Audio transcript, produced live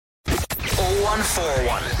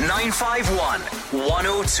0141 951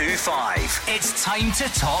 1025. It's time to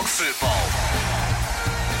talk football.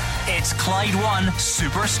 It's Clyde 1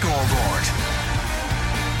 Super Scoreboard.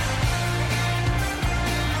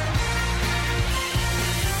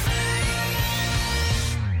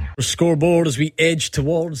 Scoreboard as we edge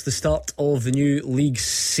towards the start of the new league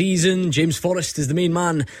season. James Forrest is the main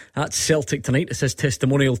man at Celtic tonight as his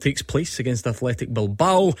testimonial takes place against Athletic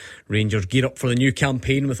Bilbao. Rangers gear up for the new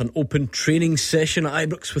campaign with an open training session at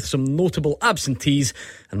Ibrox with some notable absentees,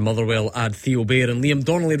 and Motherwell add Theo Bair, and Liam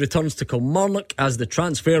Donnelly returns to Kilmarnock as the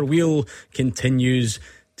transfer wheel continues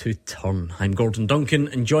to turn. I'm Gordon Duncan,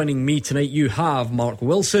 and joining me tonight you have Mark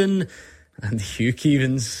Wilson and Hugh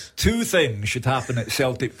Keevins. Two things should happen at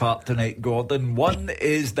Celtic Park tonight, Gordon. One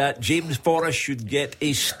is that James Forrest should get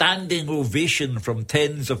a standing ovation from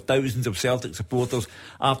tens of thousands of Celtic supporters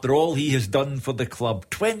after all he has done for the club.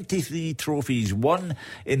 23 trophies won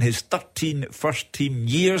in his 13 first team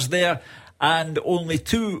years there, and only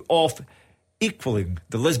two off equalling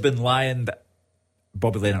the Lisbon Lion,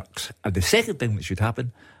 Bobby Lennox. And the second thing that should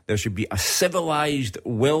happen, there should be a civilised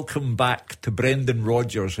welcome back to Brendan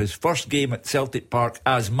Rodgers, his first game at Celtic Park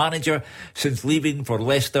as manager since leaving for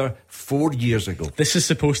Leicester 4 years ago. This is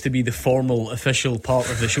supposed to be the formal, official part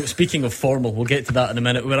of the show. Speaking of formal, we'll get to that in a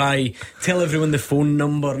minute, where I tell everyone the phone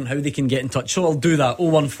number and how they can get in touch. So I'll do that,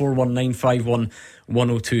 0141951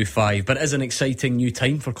 1025. But it is an exciting new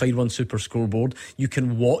time for Clyde 1 Super Scoreboard. You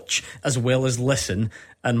can watch as well as listen,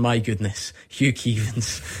 and my goodness, Hugh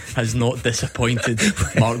Keevins has not disappointed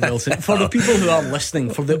Mark Wilson. For the people who are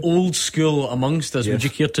listening, for the old school amongst us, yes, would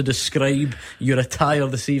you care to describe your attire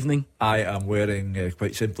this evening? I am wearing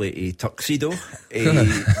quite simply a tuxedo, a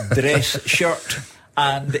dress shirt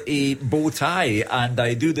and a bow tie, and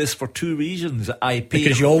I do this for two reasons. I pay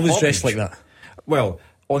Because you always homage. dress like that. Well,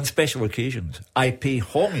 on special occasions, I pay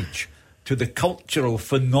homage to the cultural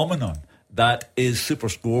phenomenon that is Super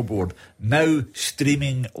Scoreboard, now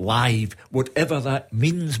streaming live, whatever that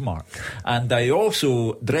means, Mark. And I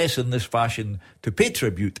also dress in this fashion to pay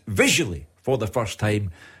tribute, visually, for the first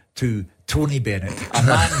time, to Tony Bennett, a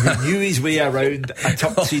man who knew his way around a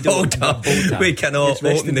tuxedo and a bow tie. We cannot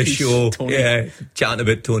open the show chatting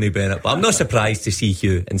about Tony Bennett, but I'm not surprised to see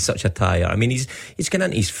Hugh in such attire. I mean, he's going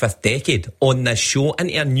into his fifth decade on this show,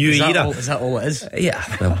 into a new era. Is that all it is? Yeah,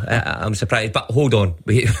 well, I'm surprised, but hold on,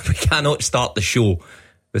 we cannot start the show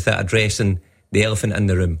without addressing the elephant in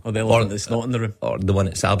the room, or the elephant that's not in the room, or the one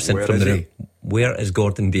that's absent Where from the he? room. Where is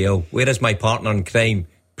Gordon Dale? Where is my partner in crime?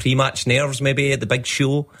 Pre-match nerves maybe at the big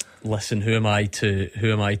show? Listen, who am I to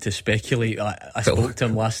speculate? I spoke to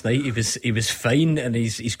him last night. He was fine, and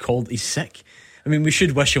he's sick. I mean, we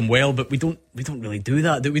should wish him well, but we don't really do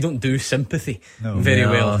that. We don't do sympathy very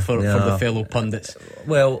well for the fellow pundits.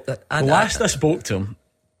 Well, last I spoke to him,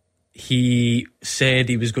 he said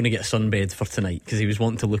he was going to get sunbed for tonight because he was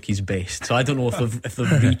wanting to look his best. So I don't know if they've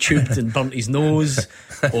retubed and burnt his nose,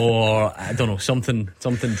 or I don't know, something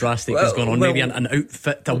drastic has gone on. Maybe an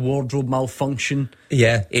outfit, a wardrobe malfunction.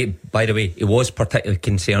 Yeah, by the way, he was particularly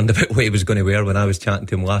concerned about what he was going to wear when I was chatting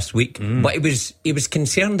to him last week. But he was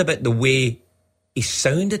concerned about the way he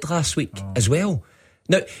sounded last week as well.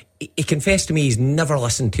 Now, he confessed to me he's never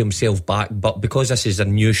listened to himself back, but because this is a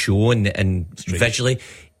new show and visually,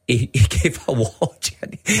 he gave a watch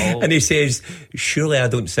and he says, surely I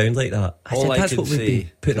don't sound like that. I said, that's what we've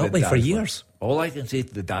been putting up with for years. All I can say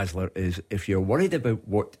to the Dazzler is, if you're worried about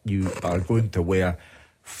what you are going to wear,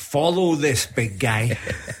 follow this big guy.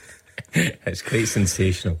 It's quite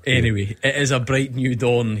sensational. Anyway, it is a bright new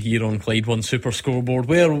dawn here on Clyde 1 Super Scoreboard,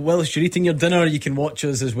 where whilst you're eating your dinner you can watch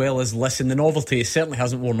us as well as listen. The novelty certainly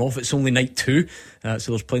hasn't worn off. It's only night 2, so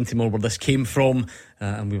there's plenty more where this came from,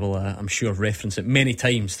 and we will I'm sure reference it many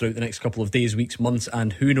times throughout the next couple of days, weeks, months,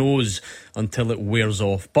 and who knows until it wears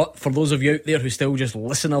off. But for those of you out there who still just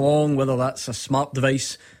listen along, whether that's a smart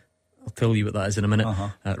device, I'll tell you what that is in a minute.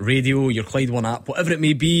 Radio, your Clyde 1 app, whatever it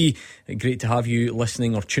may be, great to have you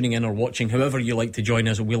listening or tuning in or watching, however you like to join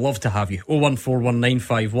us. We love to have you.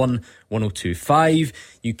 01419511025.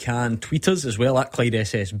 You can tweet us as well at Clyde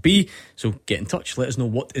SSB. So get in touch, let us know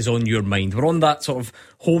what is on your mind. We're on that sort of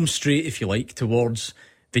home straight, if you like, towards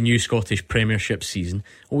the new Scottish Premiership season.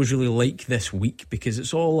 Always really like this week because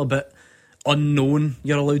it's all a bit unknown.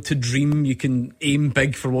 You're allowed to dream. You can aim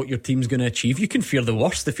big for what your team's going to achieve. You can fear the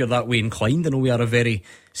worst if you're that way inclined. I know we are a very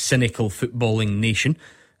cynical footballing nation,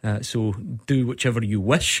 so do whichever you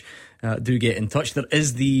wish. Do get in touch. There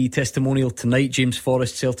is the testimonial tonight, James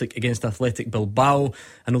Forrest, Celtic against Athletic Bilbao.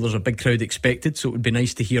 I know there's a big crowd expected, so it would be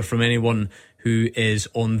nice to hear from anyone who is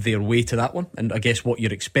on their way to that one, and I guess what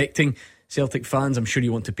you're expecting. Celtic fans, I'm sure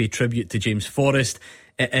you want to pay tribute to James Forrest.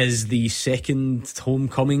 It is the second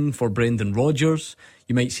homecoming for Brendan Rodgers.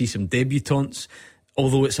 You might see some debutants.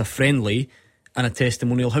 Although it's a friendly and a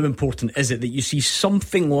testimonial, how important is it that you see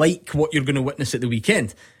something like what you're going to witness at the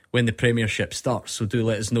weekend when the Premiership starts? So do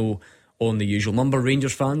let us know on the usual number.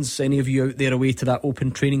 Rangers fans, any of you out there away to that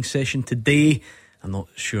open training session today? I'm not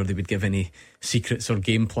sure they would give any secrets or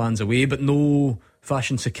game plans away, but no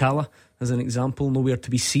Fashion Sakala as an example, nowhere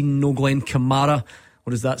to be seen. No Glenn Kamara.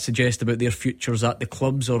 What does that suggest about their futures at the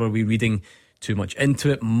clubs, or are we reading too much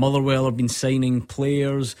into it? Motherwell have been signing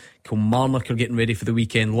players. Kilmarnock are getting ready for the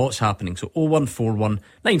weekend. Lots happening. So 0141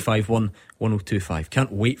 951 1025.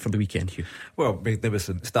 Can't wait for the weekend, Hugh. Well,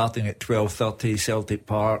 magnificent. Starting at 12:30, Celtic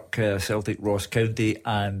Park, Celtic Ross County,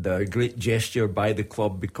 and a great gesture by the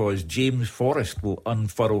club because James Forrest will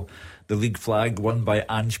unfurl the league flag won by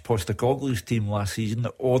Ange Postecoglou's team last season.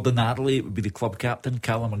 Ordinarily it would be the club captain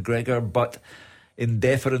Callum McGregor, but in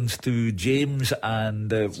deference to James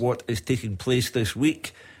and what is taking place this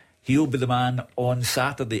week, he'll be the man on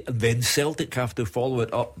Saturday, and then Celtic have to follow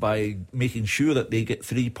it up by making sure that they get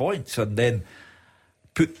 3 points and then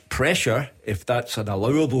put pressure, if that's an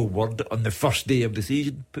allowable word, on the first day of the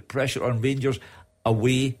season, put pressure on Rangers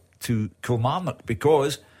away to Kilmarnock,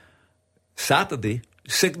 because Saturday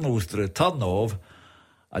signals the return of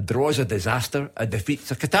a draw's a disaster, a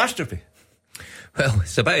defeat's a catastrophe. Well,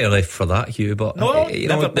 it's a bit early for that, Hugh, but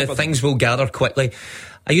never. Things will gather quickly.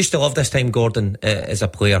 I used to love this time, Gordon, as a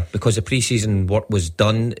player, because the pre-season work was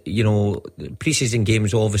done. You know, pre-season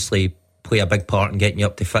games obviously play a big part in getting you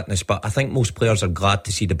up to fitness, but I think most players are glad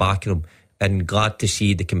to see the back of them and glad to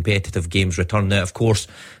see the competitive games return. Now, of course,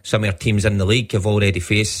 some of our teams in the league have already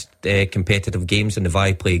faced competitive games in the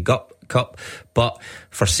Viaplay Cup, but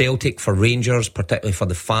for Celtic, for Rangers, particularly for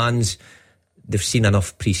the fans, they've seen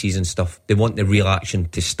enough pre-season stuff. They want the real action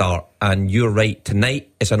to start. And you're right, tonight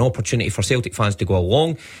is an opportunity for Celtic fans to go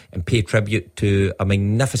along and pay tribute to a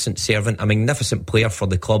magnificent servant, a magnificent player for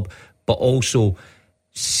the club, but also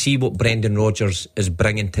see what Brendan Rodgers is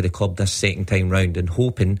bringing to the club this second time round, and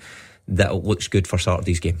hoping that it looks good for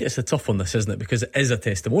Saturday's game. It's a tough one, this, isn't it? Because it is a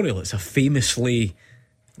testimonial. It's a famously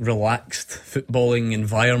relaxed footballing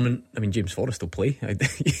environment. I mean, James Forrest will play.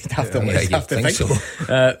 You'd have to think so.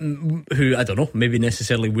 Who, I don't know, maybe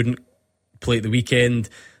necessarily wouldn't play at the weekend.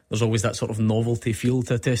 There's always that sort of novelty feel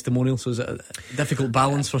to a testimonial. So is it a difficult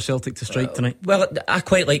balance for Celtic to strike tonight? Well, I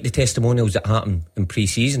quite like the testimonials that happen in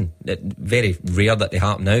pre-season. Very rare that they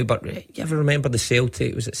happen now, but you ever remember the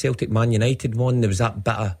Celtic, was it Celtic Man United one? There was that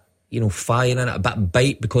bit of fire in it, a bit of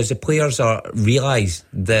bite, because the players realise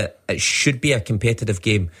that it should be a competitive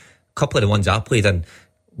game. A couple of the ones I played in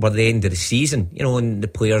were the end of the season, and the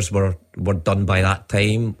players were done by that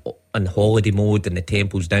time, in holiday mode, and the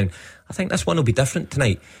tempo's down. I think this one will be different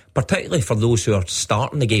tonight, particularly for those who are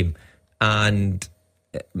starting the game, and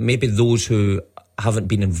maybe those who haven't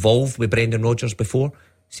been involved with Brendan Rodgers before.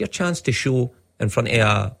 It's your chance to show in front of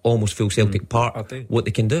a almost full Celtic Park what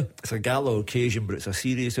they can do. It's a gala occasion, but it's a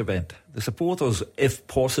serious event. The supporters, if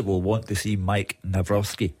possible, want to see Mike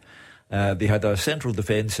Nawrocki. They had a central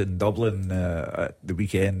defence in Dublin at the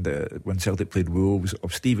weekend when Celtic played Wolves,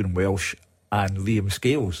 of Stephen Welsh and Liam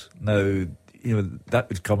Scales. Now, that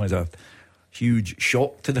would come as a huge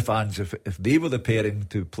shock to the fans if they were the pairing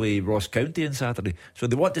to play Ross County on Saturday. So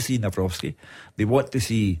they want to see Nawrocki. They want to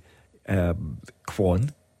see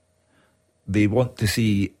Kwon. They want to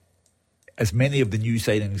see as many of the new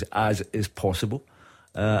signings as is possible,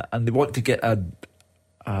 and they want to get a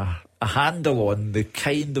handle on the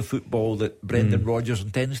kind of football that Brendan Rodgers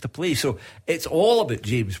intends to play. So it's all about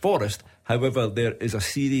James Forrest. However, there is a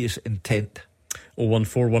serious intent.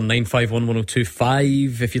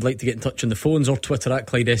 01419511025 if you'd like to get in touch on the phones, or Twitter at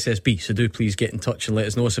Clyde SSB. So do please get in touch and let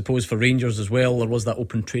us know. I suppose for Rangers as well, there was that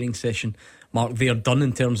open training session, Mark. They are done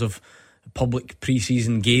in terms of public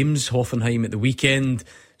pre-season games. Hoffenheim at the weekend,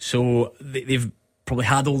 so they've probably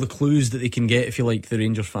had all the clues that they can get, if you like, the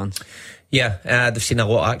Rangers fans. Yeah, they've seen a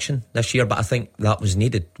lot of action this year, but I think that was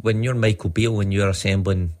needed. When you're Michael Beale and you're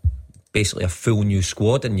assembling basically a full new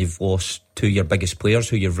squad, and you've lost two of your biggest players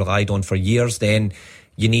who you've relied on for years, then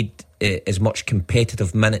you need as much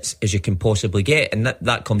competitive minutes as you can possibly get, and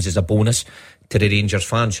that comes as a bonus to the Rangers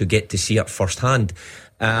fans who get to see it firsthand.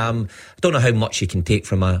 I don't know how much you can take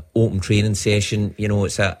from an open training session.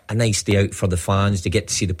 It's a nice day out for the fans to get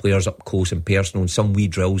to see the players up close and personal, and some wee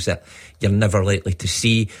drills that you're never likely to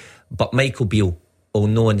see. But Michael Beale will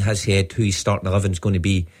know in his head who his starting 11 is going to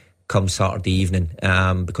be come Saturday evening,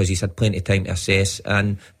 because he's had plenty of time to assess.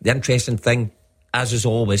 And the interesting thing, as is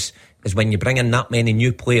always, is when you bring in that many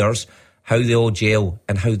new players, how they all gel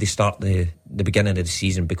and how they start the beginning of the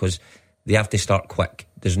season, because they have to start quick,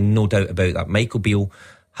 There's no doubt about that. Michael Beale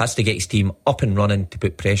has to get his team up and running to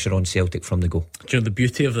put pressure on Celtic from the go. Do you know the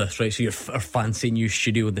beauty of this, right? So our fancy new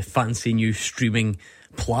studio, the fancy new streaming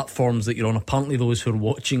platforms that you're on, apparently those who are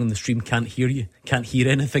watching on the stream can't hear you, can't hear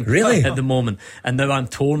anything really at the moment. And now I'm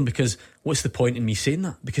torn, because what's the point in me saying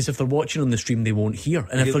that? Because if they're watching on the stream, they won't hear,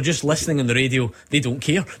 and if they're just listening on the radio, they don't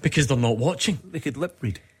care because they're not watching. They could lip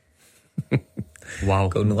read. Wow.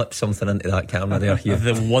 Go and lip something into that camera there, Hugh.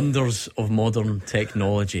 The wonders of modern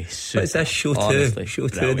technology. But it's this show 2. Show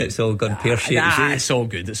 2, and it's all gone pear-shaped. It's all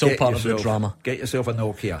good. It's all part of the drama. Get yourself a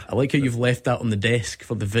Nokia. I like how you've left that on the desk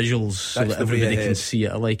for the visuals, so that everybody can see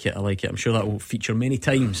it. I like it. I'm sure that will feature many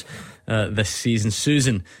times this season.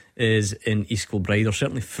 Susan is in East Kilbride, or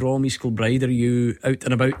certainly from East Kilbride. Are you out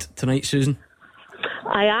and about tonight, Susan?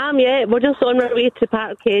 I am, yeah. We're just on our way to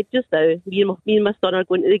Parkhead just now. Me and my son are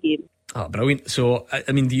going to the game. Oh, brilliant. So,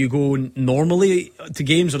 I mean, do you go normally to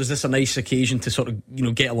games, or is this a nice occasion to sort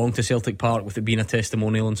of, get along to Celtic Park with it being a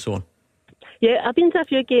testimonial and so on? Yeah, I've been to a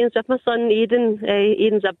few games with my son Aidan.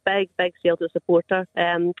 Aidan's a big Celtic supporter.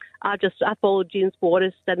 I followed James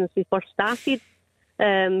Forrest since he first started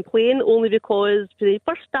playing, only because when he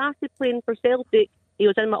first started playing for Celtic, he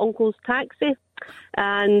was in my uncle's taxi,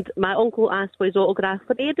 and my uncle asked for his autograph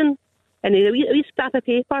for Aidan, and he had a wee scrap of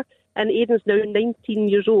paper. And Aidan's now 19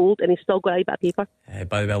 years old, and he's still got a bit of paper.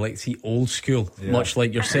 By the way, I like to see old school, much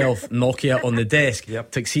like yourself. Nokia on the desk,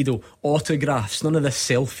 tuxedo, autographs, none of this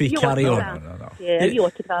selfie carry on. No. Yeah, the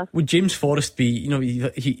autograph. Would James Forrest be,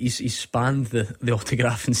 he's spanned the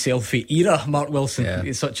autograph and selfie era, Mark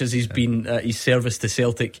Wilson, such as he's been his service to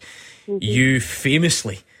Celtic. You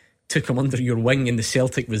famously took him under your wing in the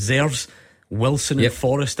Celtic reserves. Wilson and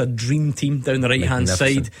Forrest, a dream team down the right hand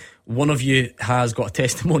side. One of you has got a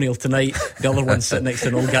testimonial tonight. The other one's sitting next to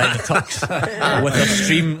an old guy in the tux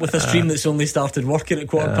with a stream that's only started working at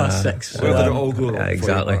 6:15. So, where did it all go wrong?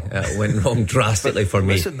 Exactly. It went wrong drastically for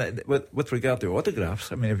me. Listen, with regard to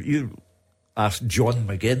autographs, I mean, if you ask John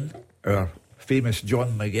McGinn, our famous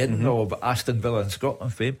John McGinn of Aston Villa and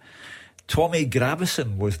Scotland fame, Tommy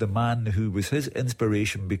Gravison was the man who was his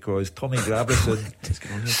inspiration, because Tommy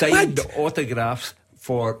Gravison signed autographs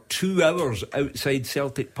for 2 hours outside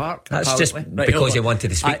Celtic Park. That's apparently. just because he wanted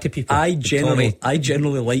to speak to people. I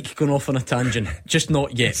generally like going off on a tangent, just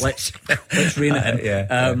not yet. Let's rein it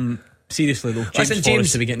in. Seriously though, James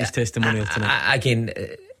Forrest to be getting his testimonial tonight. Again,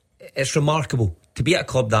 it's remarkable to be at a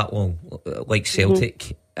club that long, like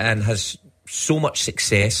Celtic, and has so much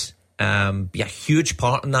success. Be a huge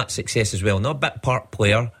part in that success as well, not a bit part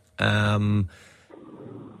player.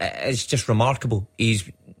 It's just remarkable.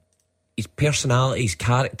 His personality, his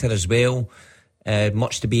character as well,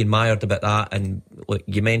 much to be admired about that. And like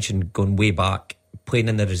you mentioned, going way back, playing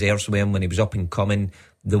in the reserves with him when he was up and coming,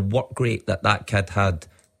 the work rate that kid had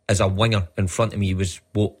as a winger in front of me was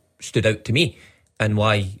what stood out to me, and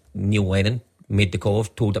why Neil Lennon made the call.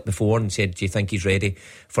 I've told it before and said, do you think he's ready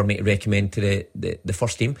for me to recommend to the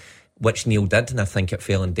first team? Which Neil did, and I think it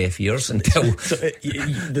fell on deaf ears until... So,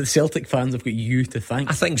 the Celtic fans have got you to thank.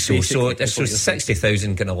 I think so. So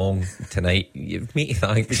 60,000 going along tonight. You've me to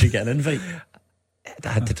thank. Did you get an invite? I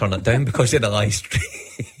had to turn it down because of the live stream.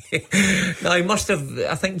 No, he must have.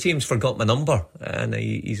 I think James forgot my number, and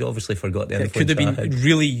he's obviously forgot the. It could have been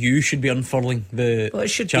really. You should be unfurling the. Well, it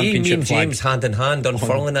should championship be me and flag James hand in hand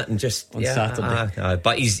unfurling it, and just on Saturday.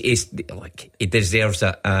 But he's like, he deserves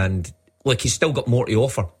it, and look, he's still got more to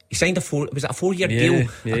offer. He signed a 4-year deal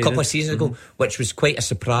a couple of seasons ago, which was quite a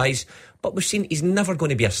surprise. But we've seen he's never going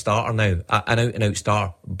to be a starter now, an out-and-out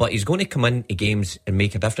star. But he's going to come into games and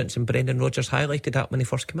make a difference. And Brendan Rodgers highlighted that when he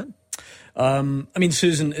first came in. I mean,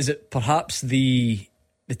 Susan, is it perhaps the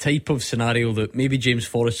type of scenario that maybe James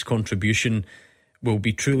Forrest's contribution will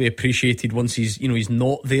be truly appreciated once he's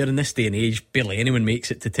not there in this day and age? Barely anyone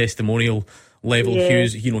makes it to testimonial level. Yeah.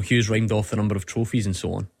 Hughes rhymed off the number of trophies and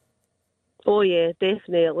so on. Oh yeah,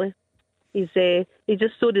 definitely. He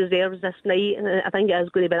just so deserves this night, and I think it is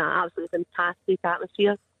going to be an absolutely fantastic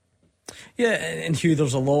atmosphere. Yeah, and Hugh,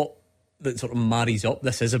 there's a lot that sort of marries up.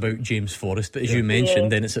 This is about James Forrest, but as you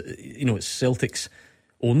mentioned, then it's Celtic's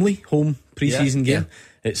only home pre-season game.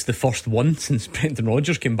 It's the first one since Brendan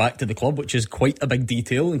Rodgers came back to the club, which is quite a big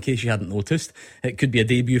detail in case you hadn't noticed. It could be a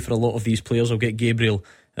debut for a lot of these players. I'll get Gabriel,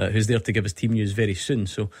 who's there to give us team news very soon.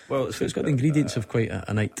 So it's got the ingredients of quite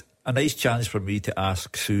a night. A nice chance for me to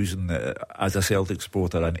ask Susan, as a Celtic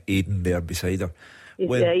supporter, and Aidan there beside her.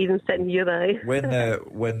 Aidan's sitting here now.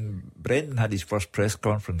 When Brendan had his first press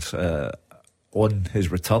conference on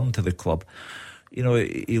his return to the club, he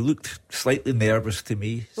looked slightly nervous to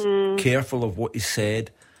me, careful of what he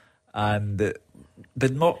said, and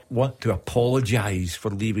did not want to apologise for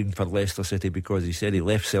leaving for Leicester City because he said he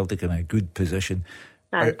left Celtic in a good position.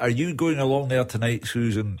 Are you going along there tonight,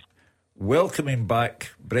 Susan, welcoming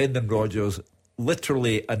back Brendan Rodgers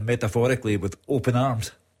literally and metaphorically with open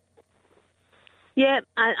arms? Yeah,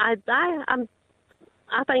 I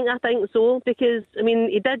think so, because I mean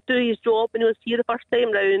he did do his job when he was here the first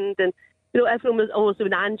time round, and everyone was also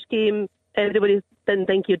when Ange came, everybody didn't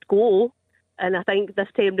think he'd go, and I think this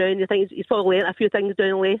time round, I think he's probably learned a few things down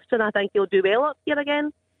in Leicester, and I think he'll do well up here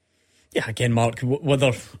again. Yeah, again, Mark,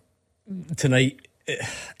 whether tonight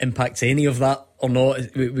impacts any of that or not,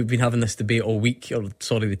 we've been having this debate all week,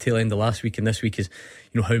 the tail end of last week and this week, is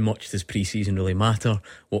how much does pre-season really matter?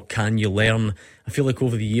 What can you learn? I feel like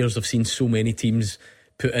over the years I've seen so many teams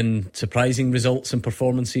put in surprising results and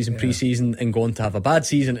performances in pre-season and go on to have a bad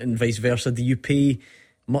season, and vice versa. Do you pay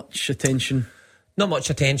much attention? Not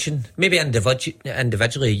much attention. Maybe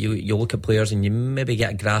individually you look at players and you maybe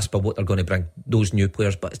get a grasp of what they're going to bring, those new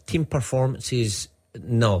players, but team performances,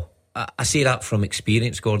 no. I say that from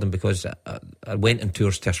experience, Gordon, because I went on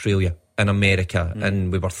tours to Australia and America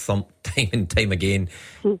and we were thumped time and time again,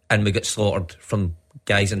 and we got slaughtered from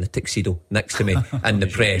guys in the tuxedo next to me and the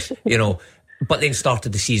press, but then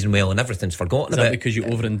started the season well and everything's forgotten about. Is that because you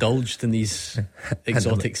overindulged in these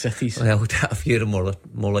exotic cities? Well, a few of them were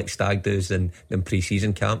more like stag do's than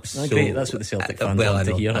pre-season camps. So, great, that's what the Celtic fans want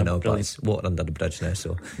to hear. I know, but it's water under the bridge now.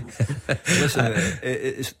 So, listen,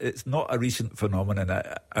 it's not a recent phenomenon.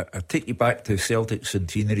 I take you back to Celtic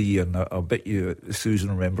centenary, and I'll bet you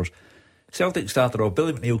Susan remembers. Celtic started off,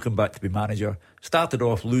 Billy McNeill came back to be manager, started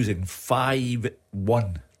off losing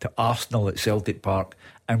 5-1 to Arsenal at Celtic Park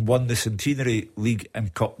and won the Centenary League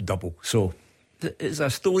and Cup double. So it's a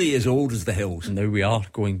story as old as the hills. Now we are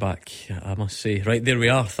going back, I must say. Right, there we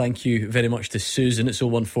are. Thank you very much to Susan. It's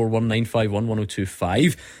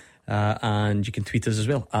 01419511025. And you can tweet us as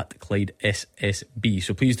well at Clyde SSB.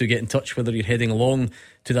 So please do get in touch, whether you're heading along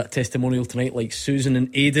to that testimonial tonight like Susan and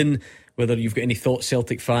Aidan, whether you've got any thoughts,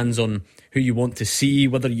 Celtic fans, on who you want to see,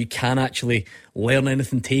 whether you can actually learn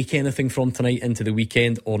anything, take anything from tonight into the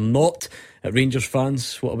weekend or not. At Rangers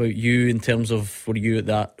fans, what about you in terms of, were you at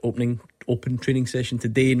that open training session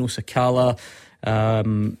today? No Sakala,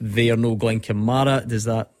 there, no Glenn Kamara. Does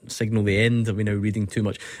that signal the end? Are we now reading too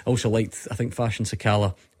much? I also liked, I think Fashion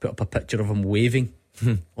Sakala put up a picture of him waving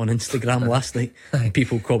on Instagram last night.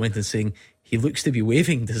 People commented saying, he looks to be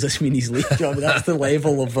waving. Does this mean he's late? That's the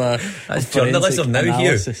level of that's journalism now,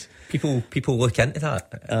 analysis. Hugh. People look into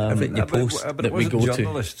that. Everything you post but that we go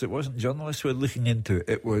to. It wasn't journalists who were looking into it.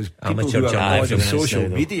 It was people who are on social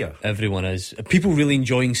media. Everyone is. People really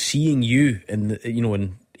enjoying seeing you in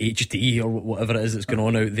in HD or whatever it is that's going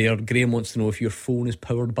on out there. Graham wants to know if your phone is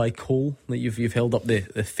powered by coal. That you've held up the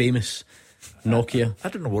famous Nokia. I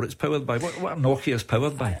don't know what it's powered by. What are Nokia's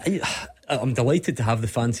powered by? I'm delighted to have the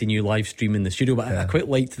fancy new live stream in the studio, but I quite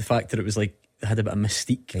liked the fact that it was like it had a bit of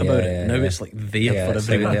mystique about it. Now it's like there for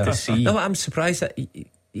everyone to see. No, I'm surprised that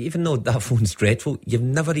even though that phone's dreadful, you've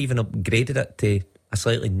never even upgraded it to a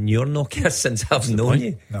slightly newer Nokia since I've known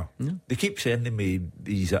you. No. They keep sending me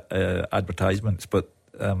these advertisements, but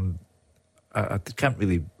I can't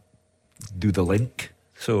really do the link.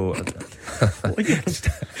 So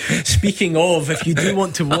speaking of, if you do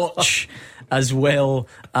want to watch as well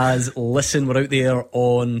as listen, we're out there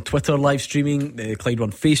on Twitter live streaming, the Clyde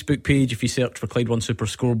One Facebook page, if you search for Clyde One Super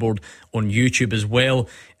Scoreboard, on YouTube as well.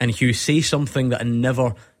 And Hugh, say something that I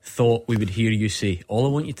never thought we would hear you say. All I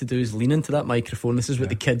want you to do is lean into that microphone. This is what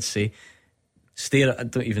the kids say. Stare at, I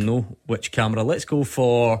don't even know which camera. Let's go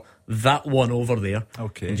for that one over there.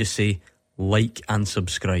 Okay. And just say like and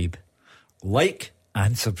subscribe. Like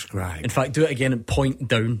and subscribe. In fact, do it again and point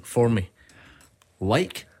down for me.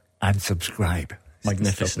 Like and subscribe.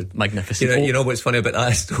 Magnificent. You know what's funny about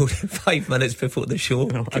that story? 5 minutes before the show,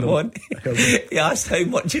 come on, he asked how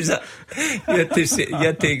much is it. You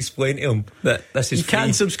had to explain to him that this is you free.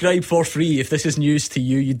 can subscribe for free. If this is news to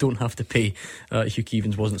you, you don't have to pay. Hugh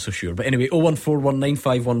Keevins wasn't so sure, but anyway,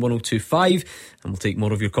 01419511025, and we'll take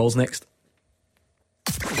more of your calls next.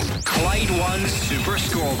 Clyde One Super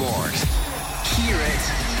Scoreboard. Hear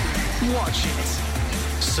it, watch it,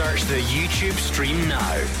 search the YouTube stream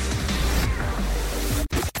now.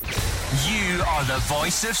 You are the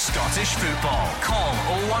voice of Scottish football. Call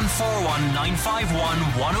 0141 951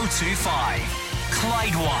 1025.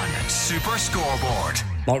 Clyde One Super Scoreboard.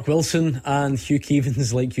 Mark Wilson and Hugh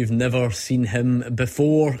Keevins like you've never seen him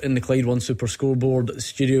before in the Clyde One Super Scoreboard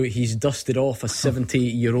studio. He's dusted off a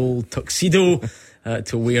 70-year-old tuxedo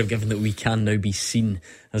to wear, given that we can now be seen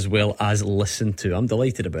as well as listened to. I'm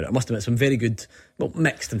delighted about it. I must admit, some very good, well,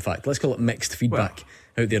 mixed in fact, let's call it mixed feedback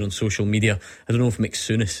out there on social media. I don't know if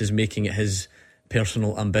McSooness is making it his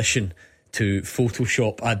personal ambition to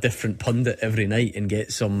Photoshop a different pundit every night and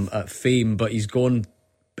get some fame, but he's gone.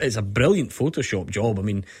 It's a brilliant Photoshop job. I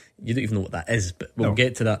mean, you don't even know what that is, but we'll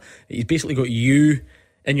get to that. He's basically got you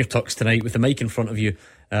in your tux tonight with the mic in front of you,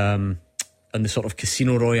 and the sort of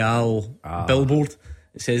Casino Royale billboard.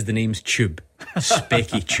 It says the name's Tube,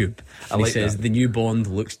 Specky Tube. And he says the new Bond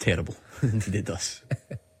looks terrible. Indeed it does.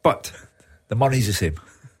 But the money's the same.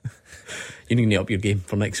 You need to up your game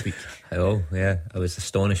for next week. Oh yeah, I was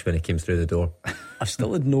astonished when he came through the door. I've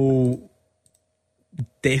still had no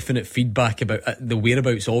definite feedback about the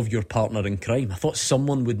whereabouts of your partner in crime. I thought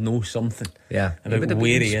someone would know something about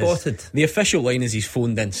where he is. The official line is he's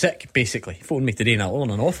phoned in sick, basically. He phoned me today and I was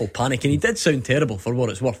in an awful panic, and he did sound terrible for what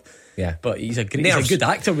it's worth. Yeah, but he's a good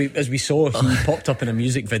actor. As we saw, he popped up in a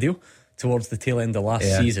music video towards the tail end of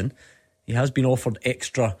last season. He has been offered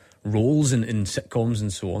extra roles in sitcoms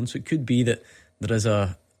and so on, so it could be that there is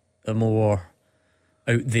a more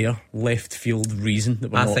out there left field reason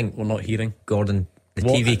that we're not hearing. Gordon, the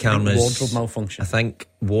TV cameras, wardrobe malfunction. I think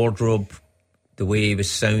wardrobe, the way he was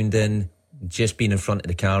sounding, just being in front of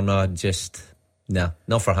the camera,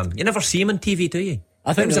 not for him. You never see him on TV, do you?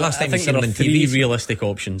 I think the last time you seen him on three TV? Realistic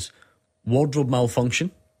options: wardrobe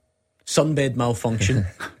malfunction, sunbed malfunction,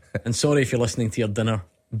 and sorry if you're listening to your dinner,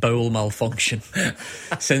 bowel malfunction.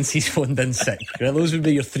 Since he's phoned in sick, right? Those would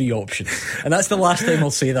be your three options, and that's the last time I'll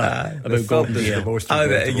say that about Gordon. You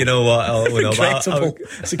know what? Regrettable.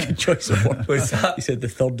 It's a good choice of word. What's that? He said the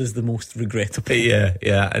third is the most regrettable.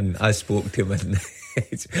 Yeah, and I spoke to him, and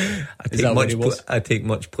I take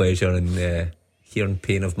much pleasure in hearing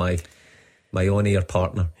pain of my on-air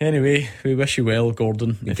partner. Anyway, we wish you well,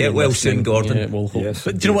 Gordon. Get well soon, Gordon. Yeah, we'll hope. Yes,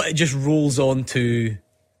 but do you know what? It just rolls on to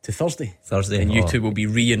Thursday, and you two will be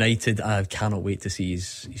reunited. I cannot wait to see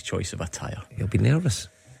his choice of attire. He'll be nervous,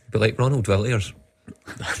 but like Ronald Villiers.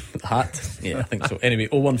 Hat, yeah, I think so. Anyway,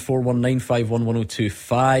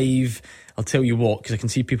 01419511025. I'll tell you what, because I can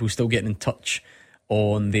see people still getting in touch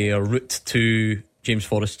on their route to James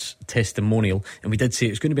Forrest's testimonial, and we did say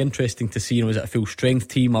it's going to be interesting to see, is it a full strength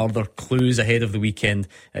team? Are there clues ahead of the weekend?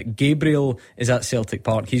 Gabriel is at Celtic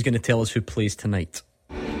Park. He's going to tell us who plays tonight.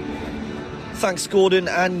 Thanks, Gordon.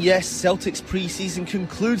 And yes, Celtic's pre-season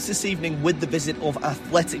concludes this evening with the visit of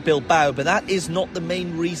Athletic Bilbao, but that is not the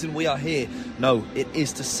main reason we are here. No, it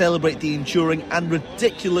is to celebrate the enduring and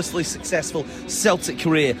ridiculously successful Celtic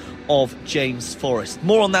career of James Forrest.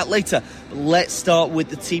 More on that later, but let's start with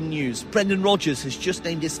the team news. Brendan Rodgers has just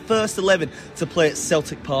named his first 11 to play at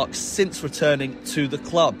Celtic Park since returning to the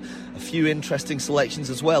club. A few interesting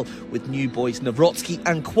selections as well, with new boys Nawrocki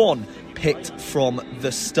and Kwon picked from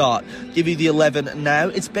the start. Give you the 11 now.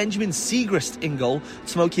 It's Benjamin Siegrist in goal.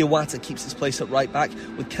 Tomoki Iwata keeps his place at right back,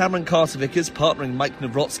 with Cameron Carter-Vickers partnering Mike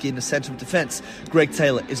Nawrocki in the centre of defence. Greg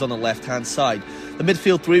Taylor is on the left-hand side. The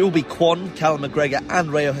midfield three will be Kwon, Callum McGregor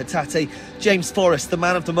and Reo Hatate. James Forrest, the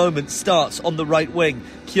man of the moment, starts on the right wing.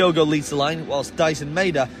 Kyogo leads the line, whilst Dyson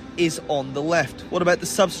Maeda is on the left. What about the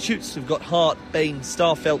substitutes? We've got Hart, Bain,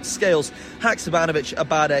 Starfelt, Scales, Haksabanovic,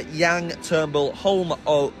 Abada, Yang, Turnbull, Holm,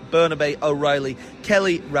 Bernabe, O'Reilly,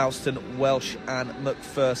 Kelly, Ralston, Welsh and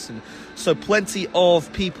McPherson. So plenty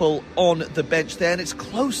of people on the bench there, and it's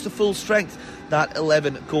close to full strength, that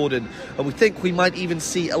 11, Gordon. And we think we might even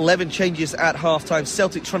see 11 changes at half-time.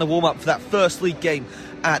 Celtic trying to warm up for that first league game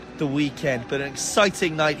at the weekend. But an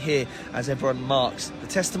exciting night here as everyone marks the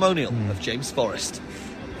testimonial of James Forrest.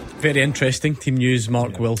 Very interesting. Team news,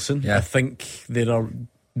 Mark Wilson. I think there are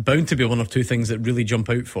bound to be one or two things that really jump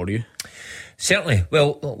out for you. Certainly.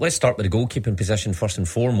 Well, let's start with the goalkeeping position first and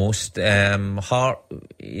foremost. Hart,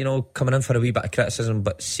 coming in for a wee bit of criticism,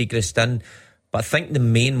 but Siegrist in. But I think the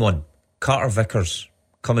main one, Carter-Vickers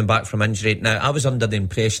coming back from injury. Now, I was under the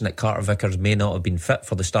impression that Carter-Vickers may not have been fit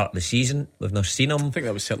for the start of the season. We've not seen him. I think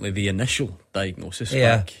that was certainly the initial diagnosis.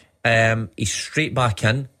 Yeah. He's straight back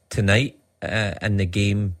in tonight in the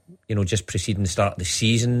game, just preceding the start of the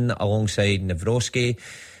season alongside Nawrocki.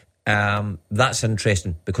 That's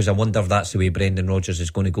interesting, because I wonder if that's the way Brendan Rodgers is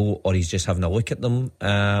going to go, or he's just having a look at them.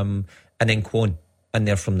 And then Kwon in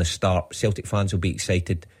there from the start. Celtic fans will be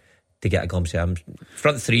excited to get a glimpse of him.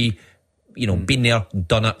 Front three, been there,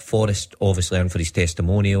 done it. Forrest obviously in for his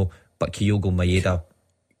testimonial, but Kyogo, Maeda,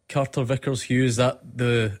 Carter-Vickers, Hugh, is that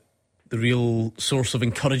the real source of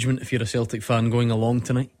encouragement if you're a Celtic fan going along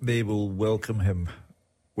tonight? They will welcome him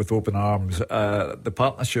with open arms. The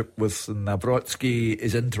partnership with Nawrocki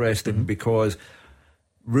is interesting because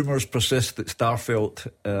rumours persist that Starfelt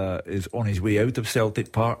is on his way out of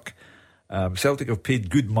Celtic Park. Celtic have paid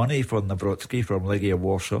good money for Nawrocki from Legia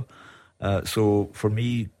Warsaw. So for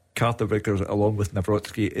me, Carter Vickers along with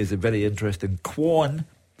Nawrocki is a very interesting. Kwon,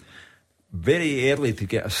 very early to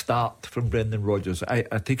get a start from Brendan Rodgers. I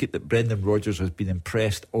take it that Brendan Rodgers has been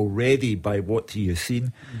impressed already by what he has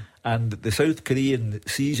seen. And the South Korean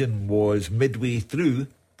season was midway through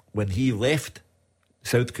when he left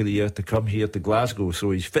South Korea to come here to Glasgow.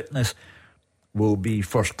 So his fitness will be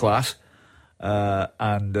first class.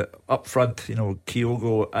 And up front,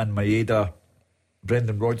 Kyogo and Maeda,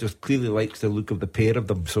 Brendan Rodgers clearly likes the look of the pair of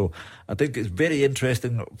them. So I think it's very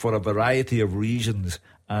interesting for a variety of reasons,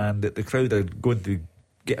 and that the crowd are going to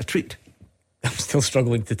get a treat. I'm still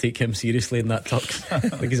struggling to take him seriously in that tux.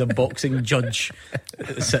 Like he's a boxing judge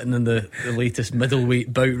sitting in the latest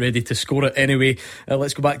middleweight bout ready to score it. Anyway,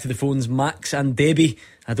 let's go back to the phones. Max and Debbie.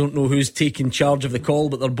 I don't know who's taking charge of the call,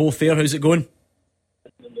 but they're both there. How's it going?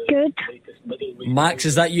 Good. Max,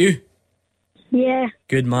 is that you? Yeah.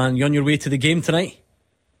 Good man. You on your way to the game tonight?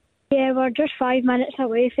 Yeah, we're just 5 minutes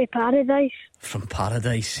away from Paradise. From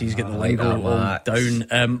Paradise. He's getting the lingo all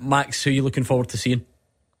down. Max, who are you looking forward to seeing?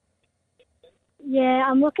 Yeah,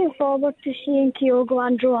 I'm looking forward to seeing Kyogo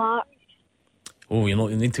and Joe Hart. Oh, you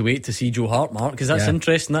need to wait to see Joe Hart, Mark, because that's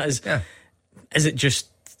interesting. That is. Yeah. Is it just?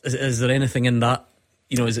 Is there anything in that?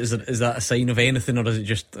 Is that a sign of anything, or is it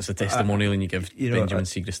just it's a testimonial and you give Benjamin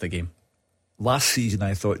Siegrist a game? Last season,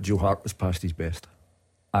 I thought Joe Hart was past his best,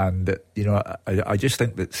 and I just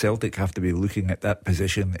think that Celtic have to be looking at that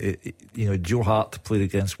position. Joe Hart played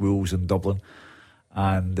against Wolves in Dublin,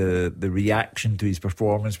 and the reaction to his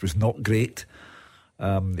performance was not great.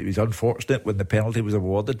 It was unfortunate when the penalty was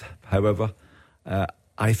awarded. However,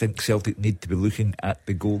 I think Celtic need to be looking at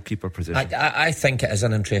the goalkeeper position. I think it is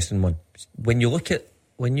an interesting one. When you look at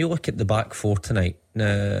the back four tonight,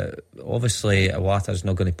 now obviously Iwata's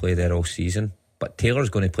not going to play there all season, but Taylor's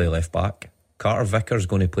going to play left back. Carter Vickers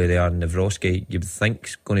going to play there, and Nawrocki you would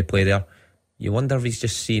think's going to play there. You wonder if he's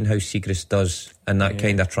just seeing how Siegrist does in that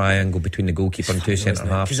kind of triangle between the goalkeeper and two centre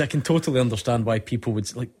halves. Because I can totally understand why people would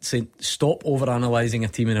say stop over-analysing a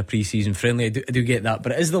team in a pre-season friendly. I do get that,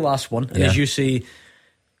 but it is the last one, and as you say,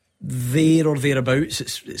 there or thereabouts,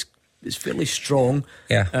 it's fairly strong.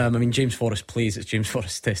 I mean, James Forrest plays. It's James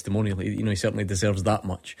Forrest's testimonial. He certainly deserves that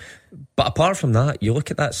much. But apart from that, you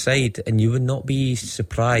look at that side, and you would not be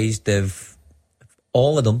surprised if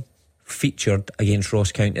all of them featured against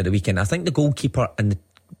Ross County at the weekend. I think the goalkeeper and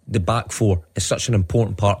the back four is such an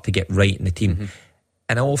important part to get right in the team.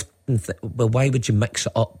 And I often think, well, why would you mix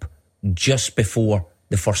it up just before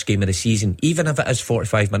the first game of the season, even if it is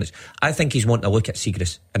 45 minutes? I think he's wanting to look at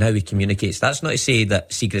Siegrist and how he communicates. That's not to say that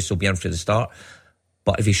Siegrist will be in for the start,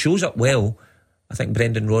 but if he shows up well, I think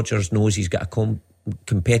Brendan Rodgers knows he's got a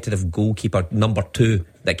competitive goalkeeper number two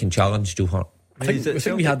that can challenge Joe Hart. I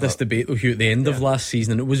think we had this debate with Hugh at the end of last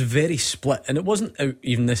season, and it was very split, and it wasn't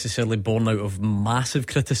even necessarily born out of massive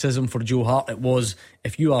criticism for Joe Hart. It was,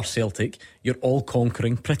 if you are Celtic, you're all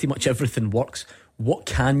conquering, pretty much everything works, what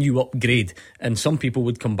can you upgrade? And some people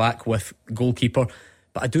would come back with goalkeeper,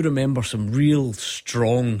 but I do remember some real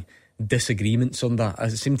strong disagreements on that. I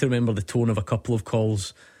seem to remember the tone of a couple of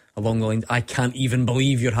calls along the line, I can't even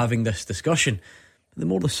believe you're having this discussion. The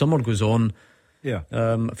more the summer goes on, I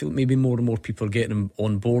feel like maybe more and more people are getting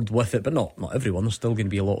on board with it, but not everyone. There's still going to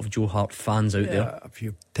be a lot of Joe Hart fans out there. A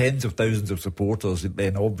few tens of thousands of supporters, and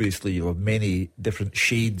then obviously you have many different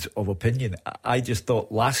shades of opinion. I just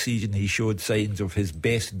thought last season he showed signs of his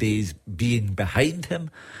best days being behind him.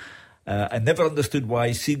 I never understood why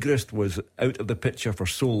Siegrist was out of the picture for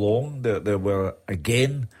so long. There were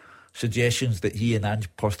again suggestions that he and Ange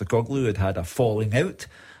Postecoglou had a falling out.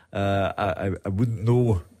 I wouldn't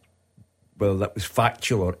know whether that was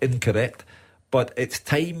factual or incorrect, but it's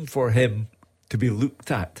time for him to be looked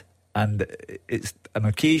at, and it's an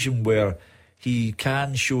occasion where he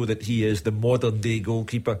can show that he is the modern day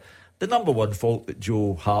goalkeeper. The number one fault that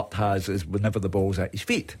Joe Hart has is whenever the ball's at his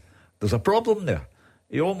feet, there's a problem there.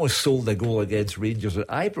 He almost sold a goal against Rangers at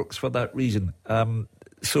Ibrox for that reason.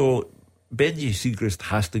 So Benji Siegrist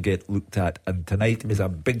has to get looked at, and tonight is a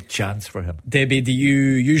big chance for him. Debbie, do you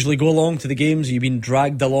usually go along to the games? Are you being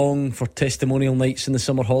dragged along for testimonial nights in the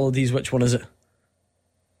summer holidays? Which one is it?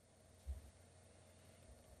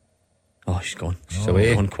 Oh, she's gone. She's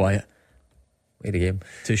gone quiet. Wait a game.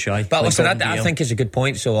 Too shy. But listen, I think it's a good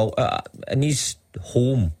point. So in these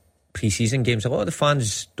home pre-season games, a lot of the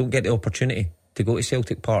fans don't get the opportunity to go to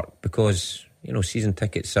Celtic Park because season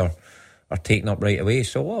tickets are taken up right away.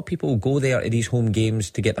 So a lot of people will go there to these home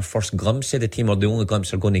games to get their first glimpse of the team, or the only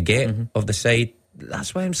glimpse they're going to get of the side.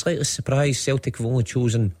 That's why I'm slightly surprised Celtic have only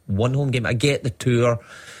chosen one home game. I get the tour,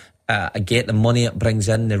 I get the money it brings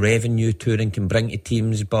in, the revenue touring can bring to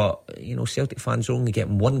teams, but Celtic fans are only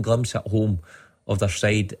getting one glimpse at home of their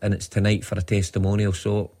side, and it's tonight for a testimonial.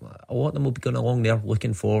 So a lot of them will be going along there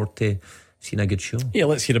looking forward to seeing a good show. Yeah,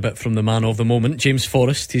 let's hear a bit from the man of the moment, James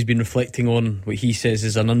Forrest. He's been reflecting on what he says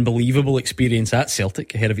is an unbelievable experience at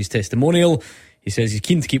Celtic ahead of his testimonial. He says he's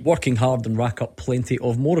keen to keep working hard and rack up plenty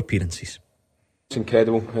of more appearances. It's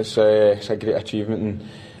incredible. It's a great achievement, and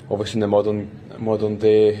obviously in the modern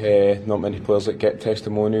day, not many players that get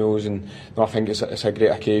testimonials, and I think it's a great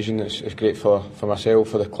occasion. It's great for myself,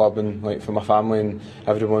 for the club, and like for my family and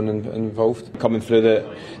everyone involved. Coming through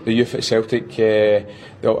the youth at Celtic,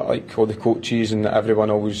 like all the coaches and everyone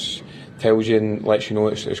always tells you and lets you know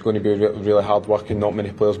it's going to be really hard work and not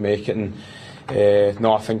many players make it. And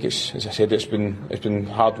I think it's, as I said, it's been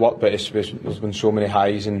hard work, but there's been so many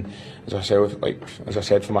highs, and as I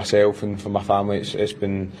said, for myself and for my family, it's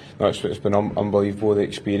been unbelievable, the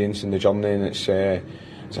experience and the journey, and it's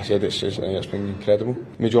as I said, it's been incredible.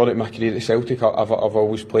 Majority of my career at Celtic, I've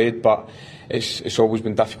always played, but it's always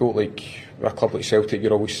been difficult. Like with a club like Celtic,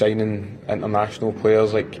 you're always signing international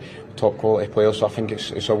players, like top quality players, so I think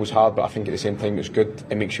it's always hard, but I think at the same time it's good.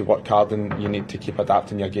 It makes you work hard and you need to keep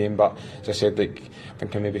adapting your game. But as I said, like I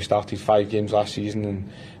think I maybe started 5 games last season and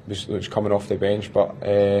was coming off the bench, but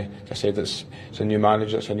as I said, it's a new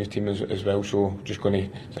manager, it's a new team as well, so just going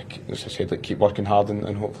to, like, as I said, like, keep working hard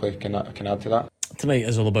and hopefully can add to that. Tonight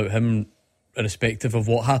is all about him, irrespective of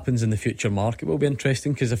what happens in the future. Mark, it will be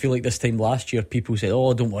interesting, because I feel like this time last year people said,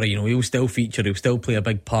 oh, don't worry, he'll still feature, he'll still play a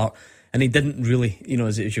big part, and he didn't really,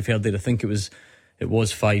 as you've heard there. I think it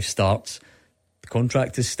was 5 starts. The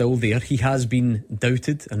contract is still there. He has been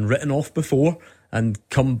doubted and written off before and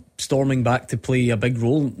come storming back to play a big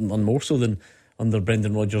role, and more so than under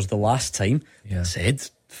Brendan Rodgers the last time. Yeah. That said,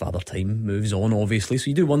 Father Time moves on, obviously, so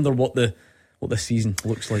you do wonder what this season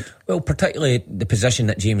looks like. Well, particularly the position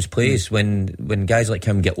that James plays. When guys like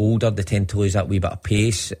him get older, they tend to lose that wee bit of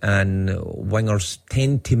pace, and wingers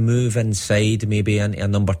tend to move inside, maybe into a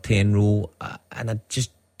number 10 role, and I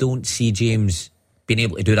just don't see James being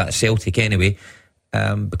able to do that at Celtic anyway,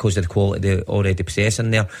 because of the quality they already possess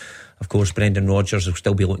in there. Of course, Brendan Rodgers will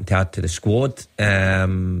still be looking to add to the squad.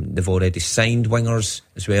 They've already signed wingers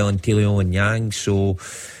as well, in Tilio and Yang, so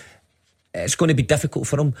it's going to be difficult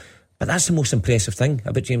for him. But that's the most impressive thing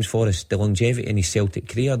about James Forrest, the longevity in his Celtic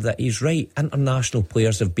career, that he's right. International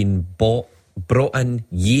players have been brought in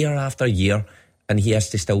year after year, and he has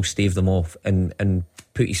to still stave them off and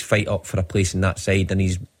put his fight up for a place in that side, and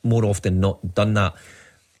he's more often not done that.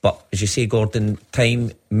 But as you say, Gordon,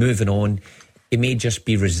 time moving on, he may just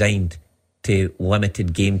be resigned to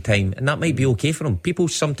limited game time, and that might be okay for him. People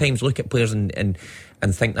sometimes look at players and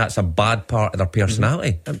think that's a bad part of their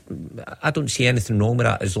personality. I don't see anything wrong with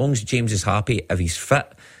that. As long as James is happy, if he's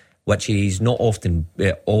fit, which he's not often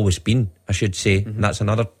always been, I should say, and that's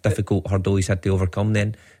another difficult hurdle he's had to overcome,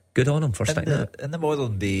 then good on him for sticking out. In the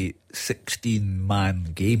modern day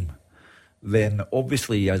 16-man game, then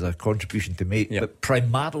obviously he has a contribution to make, but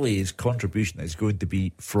primarily his contribution is going to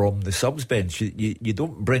be from the subs bench. You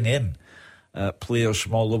don't bring in players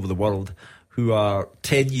from all over the world who are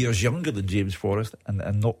 10 years younger than James Forrest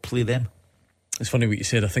and not play them. It's funny what you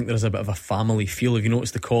said. I think there's a bit of a family feel. If you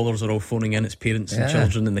notice, the callers are all phoning in, it's parents and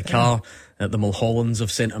children in the car. The Mulhollands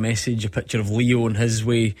have sent a message, a picture of Leo on his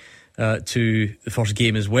way to the first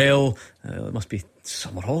game as well. It must be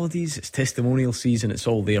summer holidays, it's testimonial season, it's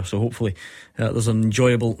all there, so hopefully there's an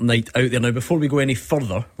enjoyable night out there. Now, before we go any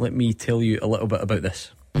further, let me tell you a little bit about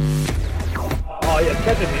this. Oh, you're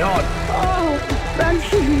kidding me on. Oh,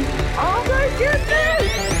 thank you. Oh my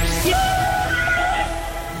goodness.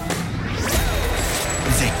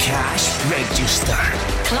 The Cash Register.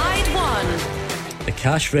 Clyde won. The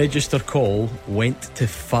cash register call went to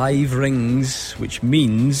 5 rings, which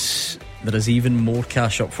means there is even more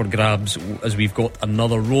cash up for grabs as we've got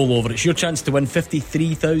another rollover. It's your chance to win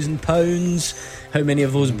 £53,000. How many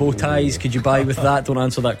of those bow ties could you buy with that? Don't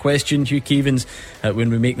answer that question, Hugh Keevins,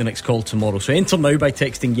 when we make the next call tomorrow. So enter now by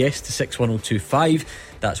texting yes to 61025.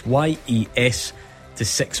 That's YES to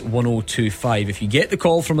 61025. If you get the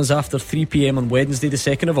call from us after 3pm on Wednesday the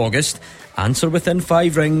 2nd of August, answer within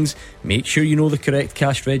 5 rings, make sure you know the correct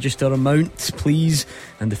cash register amount, please,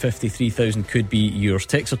 and the 53,000 could be yours.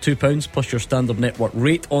 Texts are £2 plus your standard network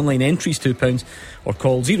rate. Online entries £2, or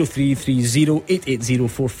call 0330 880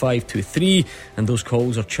 4523, and those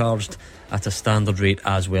calls are charged at a standard rate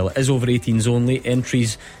as well. It is over 18s only.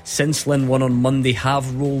 Entries since Lynn won on Monday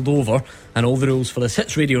have rolled over, and all the rules for this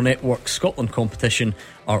Hits Radio Network Scotland competition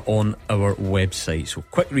are on our website. So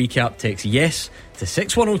quick recap, text yes to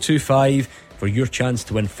 61025 for your chance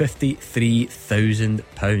to win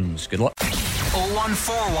 £53,000. Good luck.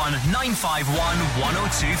 0141 951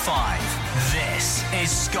 1025. This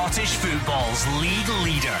is Scottish football's league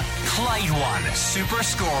leader, Clyde One Super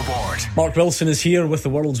Scoreboard. Mark Wilson is here with the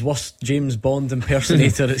world's worst James Bond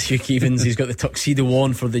impersonator. It's Hugh Keevins. He's got the tuxedo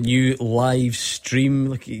on for the new live stream.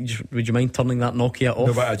 Look, would you mind turning that Nokia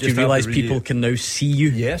off? No, do you realise people can now see you?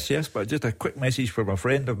 Yes, but just a quick message from a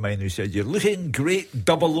friend of mine who said, "You're looking great,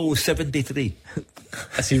 0073."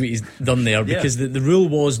 I see what he's done there, because the rule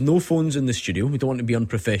was no phones in the studio. We don't want to be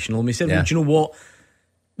unprofessional. And we said, well, do you know what?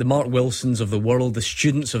 The Mark Wilsons of the world, the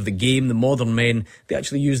students of the game, the modern men, they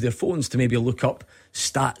actually use their phones to maybe look up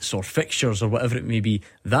stats or fixtures or whatever it may be.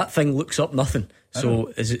 That thing looks up nothing.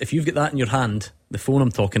 So if you've got that in your hand, the phone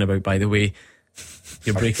I'm talking about, by the way,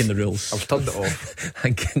 you're breaking the rules. I've turned it off.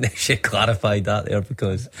 I should clarify that there,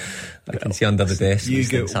 because I can see under the desk. You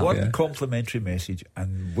get one complimentary message,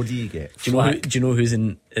 and what do you get? Do you know who's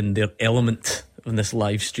in their element on this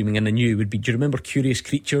live streaming? And I knew it would be. Do you remember Curious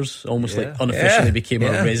Creatures? Almost like unofficially became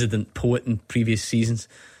a resident poet in previous seasons.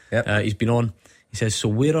 He's been on. He says, so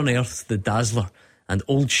where on earth's the Dazzler? And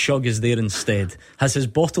old Shug is there instead. Has his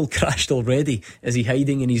bottle crashed already? Is he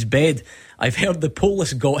hiding in his bed? I've heard the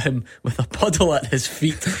police got him with a puddle at his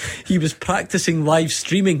feet. He was practicing live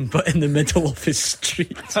streaming, but in the middle of his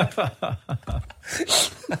street.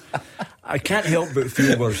 I can't help but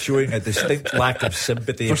feel we're showing a distinct lack of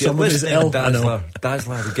sympathy. For someone who's ill, Dazzler,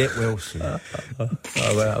 get well soon.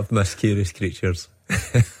 I've missed Curious Creatures.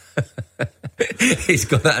 He's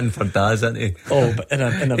got that in for Daz, hasn't he? Oh, but in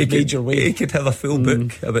a major way. He could have a full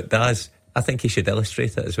book about Daz. I think he should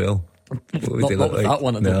illustrate it as well. Not with that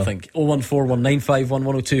one, I don't think.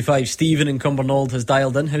 01419511025. Stephen in Cumbernauld has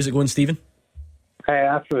dialed in. How's it going, Stephen?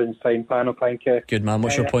 Afternoon's fine, panel, thank you. Good man,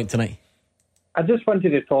 what's your point tonight? I just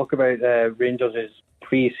wanted to talk about Rangers'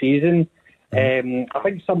 pre-season. I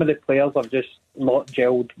think some of the players have just not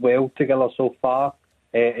gelled well together so far,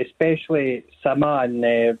 especially Sima,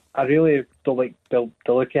 and I really don't like the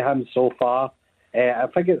look at him so far. I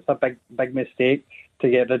think it's a big mistake to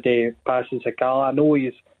get rid of Passion Sakala. I know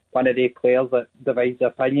he's one of the players that divides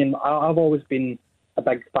opinion. I've always been a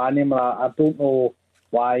big fan of him. I don't know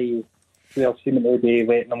why they're seeming to be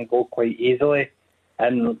letting him go quite easily,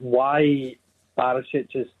 and why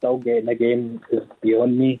Barisic is still getting a game is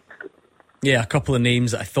beyond me. Yeah, a couple of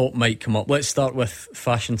names that I thought might come up. Let's start with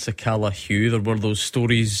Fashion Sakala Hugh. There were those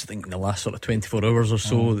stories, I think, in the last sort of 24 hours or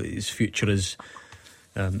so, that his future is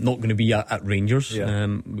not going to be at Rangers.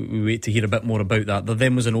 We wait to hear a bit more about that. There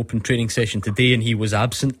then was an open training session today and he was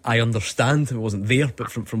absent. I understand he wasn't there, but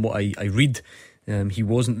from what I read, he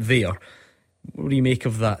wasn't there. What do you make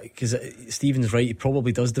of that? Because Stephen's right, he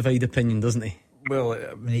probably does divide opinion, doesn't he? Well,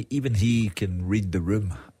 I mean, even he can read the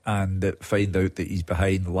room and find out that he's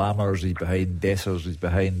behind Lammers, he's behind Dessers, he's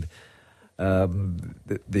behind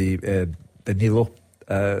Danilo.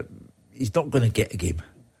 He's not going to get a game,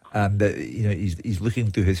 and he's looking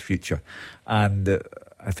to his future. And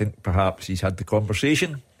I think perhaps he's had the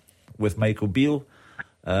conversation with Michael Beale,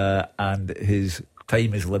 and his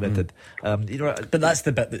time is limited. But that's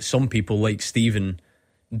the bit that some people like Stephen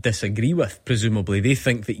disagree with. Presumably, they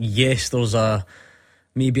think that yes, there's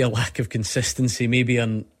maybe a lack of consistency, maybe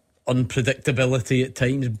an unpredictability at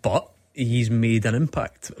times, but he's made an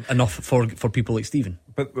impact enough for people like Stephen.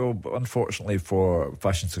 But unfortunately for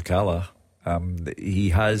Fashion Sakala,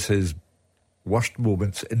 he has his worst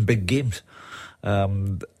moments in big games,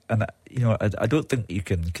 and I don't think you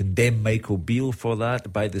can condemn Michael Beale for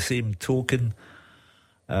that. By the same token,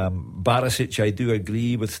 Barisic, I do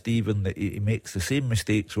agree with Stephen that he makes the same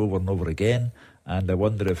mistakes over and over again, and I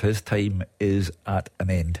wonder if his time is at an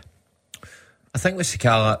end. I think with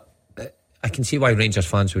Sakala, I can see why Rangers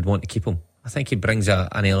fans would want to keep him. I think he brings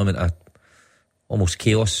an element of almost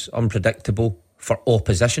chaos, unpredictable for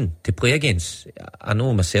opposition to play against. I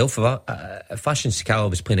know myself, if Fashion Sakala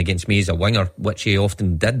was playing against me as a winger, which he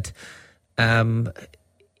often did,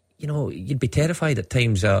 you'd be terrified at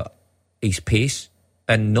times at his pace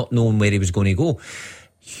and not knowing where he was going to go.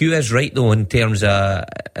 Hugh is right though in terms of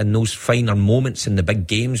in those finer moments in the big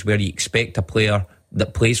games where you expect a player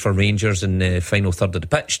that plays for Rangers in the final third of the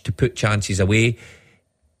pitch to put chances away.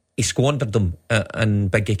 He squandered them on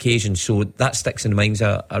big occasions, so that sticks in the minds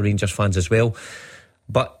of Rangers fans as well.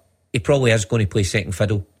 But he probably is going to play second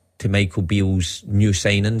fiddle to Michael Beale's new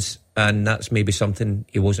signings, and that's maybe something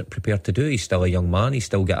he wasn't prepared to do. He's still a young man, he's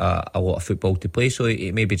still got a lot of football to play, so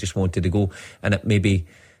he maybe just wanted to go, and it may be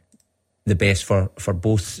the best for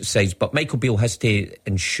both sides. But Michael Beale has to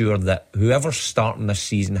ensure that whoever's starting this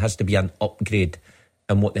season has to be an upgrade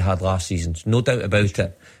in what they had last season. No doubt about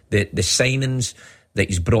it. The signings that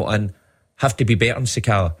he's brought in have to be better than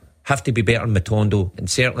Sakala. have to be better than Matondo, and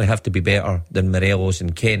certainly have to be better than Morelos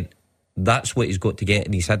and Kent. That's what he's got to get,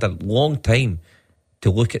 and he's had a long time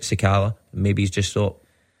to look at Sakala. Maybe he's just thought,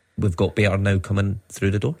 we've got better now coming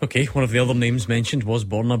through the door. Okay, one of the other names mentioned was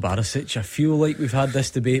Borna Barisic. I feel like we've had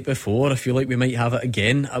this debate before. I feel like we might have it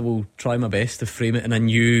again. I will try my best to frame it in a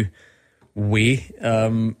new way.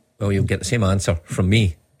 Well, you'll get the same answer from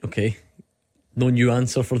me. Okay, no new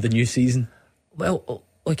answer for the new season. Well,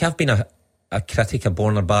 like, I've been a critic of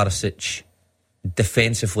Borna Barisic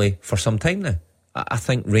defensively for some time now. I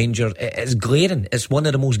think Rangers, it's glaring. It's one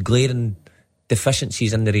of the most glaring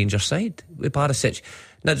deficiencies in the Rangers side with Barisic.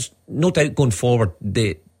 Now, there's no doubt going forward,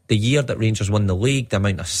 the year that Rangers won the league, the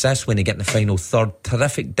amount of assists when they get in the final third,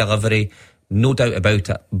 terrific delivery, no doubt about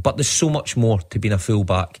it. But there's so much more to being a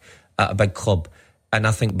fullback at a big club, and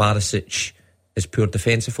I think Barisic is poor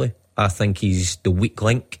defensively. I think he's the weak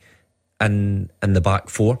link in the back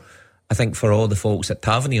four. I think for all the faults that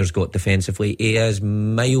Tavernier's got defensively, he is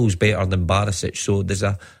miles better than Barisic. So there's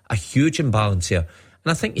a huge imbalance here,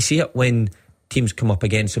 and I think you see it when teams come up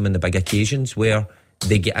against him in the big occasions where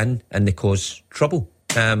they get in and they cause trouble,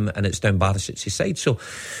 and it's down Barisic's side. So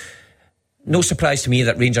no surprise to me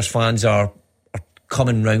that Rangers fans are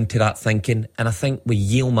coming round to that thinking. And I think with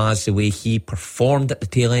Yilmaz, the way he performed at the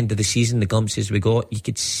tail end of the season, the glimpses we got, you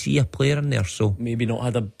could see a player in there. So maybe not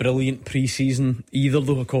had a brilliant pre-season either,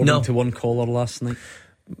 though, according to one caller last night.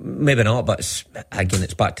 Maybe not, but it's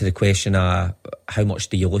back to the question, how much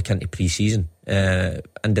do you look into pre-season?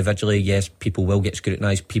 Individually, yes, people will get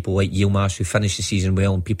scrutinised. People like Yilmaz who finish the season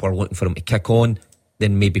well and people are looking for him to kick on,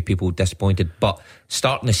 then maybe people are disappointed. But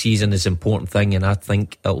starting the season is an important thing, and I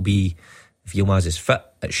think it'll be, if Yilmaz is fit,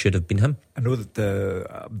 it should have been him. I know that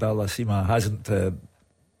Abdallah Sima hasn't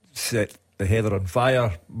set the heather on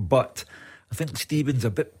fire, but I think Stephen's a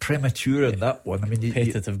bit premature in that one. I mean,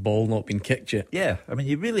 repetitive ball not being kicked yet. Yeah, I mean,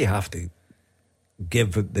 you really have to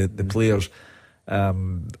give the players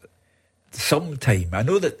some time. I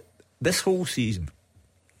know that this whole season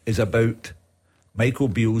is about Michael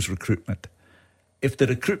Beale's recruitment. If the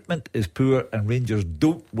recruitment is poor and Rangers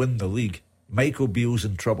don't win the league, Michael Beale's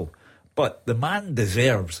in trouble. But the man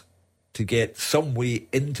deserves to get some way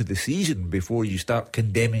into the season before you start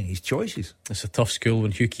condemning his choices. It's a tough school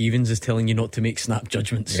when Hugh Keevins is telling you not to make snap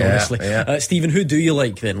judgments, yeah, honestly. Yeah. Stephen, who do you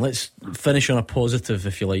like then? Let's finish on a positive,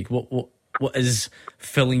 if you like. What is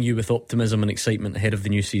filling you with optimism and excitement ahead of the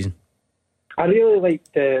new season? I really like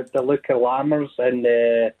the look of Lammers and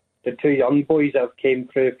the two young boys that have came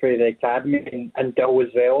through the academy, and Dill as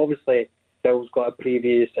well. Obviously, Dill's got a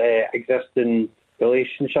previous existing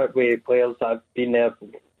relationship with players that have been there,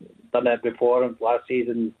 done it before last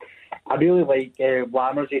season. I really like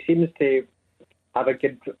Lammers. He seems to have a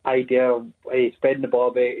good idea of spreading the ball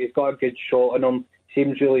about. He's got a good shot on him.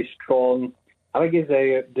 Seems really strong. I think he's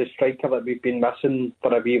the striker that we've been missing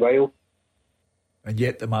for a wee while. And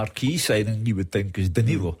yet the marquee signing, you would think, is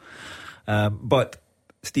Danilo. But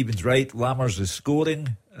Stephen's right, Lammers is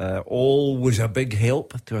scoring. Always a big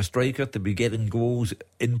help to a striker to be getting goals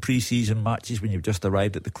in pre-season matches when you've just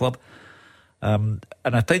arrived at the club. And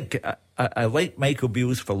I think I like Michael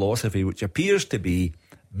Beale's philosophy, which appears to be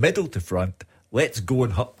middle to front. Let's go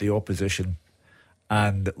and hurt the opposition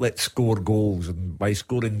and let's score goals. And by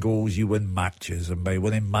scoring goals, you win matches. And by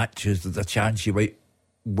winning matches, there's a chance you might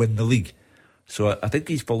win the league. So I think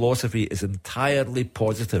his philosophy is entirely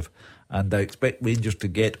positive, and I expect Rangers to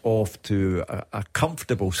get off to a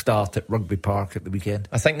comfortable start at Rugby Park at the weekend.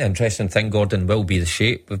 I think the interesting thing, Gordon, will be the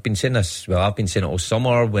shape. We've been saying this, well, I've been saying it all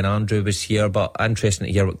summer when Andrew was here, but interesting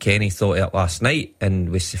to hear what Kenny thought of it last night.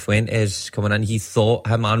 And with Cifuentes coming in,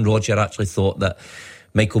 him and Roger actually thought that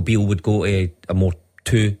Michael Beale would go to a more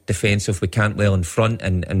two defensive with Cantwell in front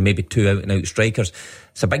and maybe two out and out strikers.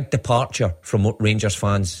 It's a big departure from what Rangers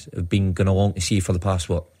fans have been going along to see for the past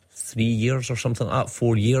 3 years or something like that,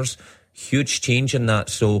 4 years. Huge change in that.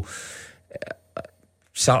 So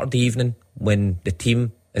Saturday evening when the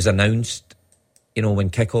team is announced, when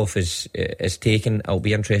kickoff is taken, it'll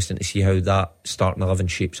be interesting to see how that starting 11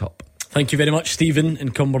 shapes up. Thank you very much, Stephen in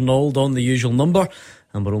Cumbernauld, on the usual number.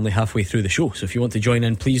 And we're only halfway through the show, so if you want to join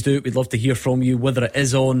in, please do. We'd love to hear from you, whether it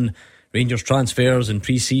is on Rangers transfers in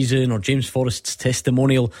pre-season or James Forrest's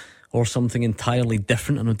testimonial or something entirely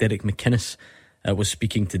different. I know Derek McInnes was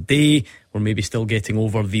speaking today. We're maybe still getting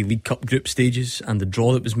over the League Cup group stages and the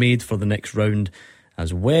draw that was made for the next round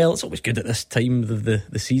as well. It's always good at this time of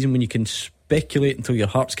the season when you can speculate until your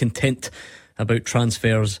heart's content about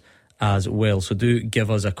transfers as well. So do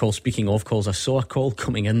give us a call. Speaking of calls, I saw a call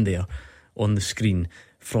coming in there on the screen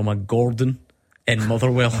from a Gordon in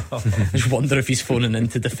Motherwell. I just wonder if he's phoning in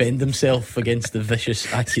to defend himself against the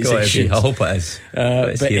vicious accusations. I hope it is.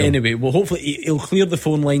 But anyway, well, hopefully he'll clear the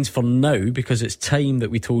phone lines for now, because it's time that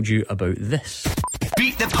we told you about this.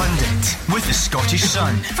 Beat the Pundit with the Scottish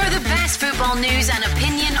Sun. For the best football news and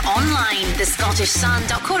opinion online,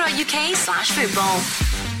 thescottishsun.co.uk/football.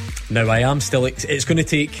 Now, I am still... It's going to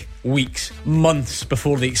take weeks, months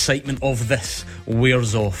before the excitement of this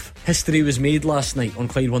wears off. History was made last night on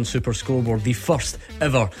Clyde 1 Super Scoreboard. The first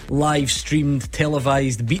ever live streamed,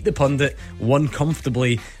 televised Beat the Pundit, won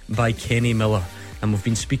comfortably by Kenny Miller. And we've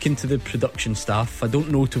been speaking to the production staff. I don't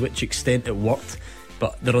know to which extent it worked,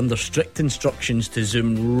 but they're under strict instructions to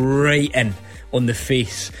zoom right in on the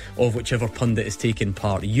face of whichever pundit is taking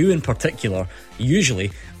part. You in particular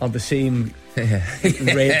usually are the same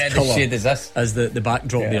red colour as the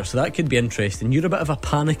backdrop there, so that could be interesting. You're a bit of a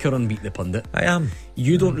panicker on Beat the Pundit. I am.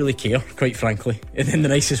 You don't really care, quite frankly, in the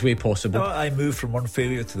nicest way possible. No, I move from one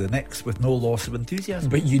failure to the next with no loss of enthusiasm.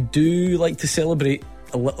 But you do like to celebrate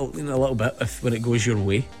a little bit when it goes your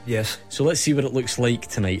way. Yes. So let's see what it looks like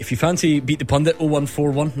tonight. If you fancy Beat the Pundit,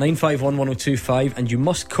 0141 951 1025, and you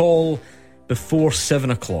must call before 7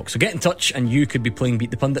 o'clock. So get in touch and you could be playing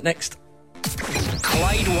Beat the Pundit next.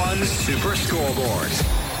 Clyde 1 Super Scoreboard.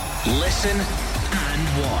 Listen and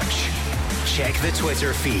watch. Check the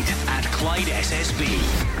Twitter feed at Clyde SSB.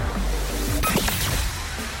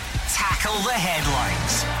 Tackle the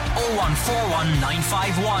headlines. 0141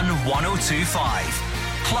 951 1025.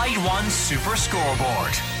 Clyde 1 Super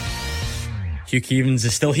Scoreboard. Hugh Keevins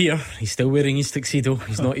is still here. He's still wearing his tuxedo.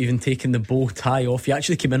 He's not even taken the bow tie off. He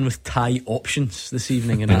actually came in with tie options this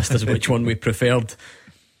evening and asked us which one we preferred.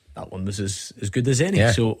 That one was as good as any.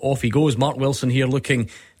 Yeah. So off he goes. Mark Wilson here, looking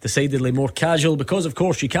decidedly more casual, because of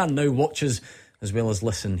course you can now watch us as well as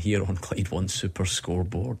listen here on Clyde 1 Super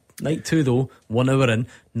Scoreboard. Night 2 though, 1 hour in,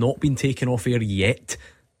 not been taken off air yet.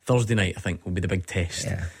 Thursday night, I think, will be the big test.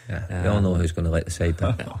 We all know who's going to let the side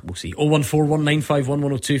down. We'll see. 0141 951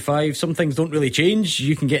 1025. Some things don't really change.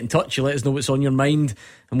 You can get in touch, you let us know what's on your mind,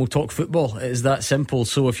 and we'll talk football. It is that simple.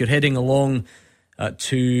 So if you're heading along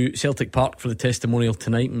to Celtic Park for the testimonial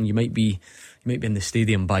tonight, and you might be in the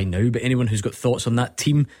stadium by now, but anyone who's got thoughts on that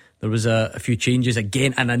team, there was a few changes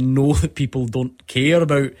again, and I know that people don't care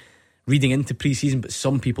about reading into pre-season, but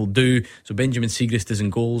some people do. So Benjamin Siegrist is in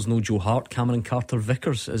goals, no Joe Hart. Cameron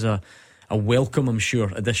Carter-Vickers is a welcome, I'm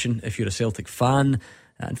sure, addition if you're a Celtic fan,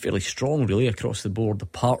 and fairly strong really across the board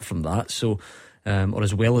apart from that, so or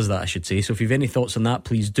as well as that I should say. So if you've any thoughts on that,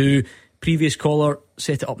 please do. Previous caller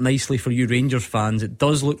set it up nicely for you Rangers fans. It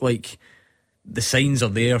does look like the signs are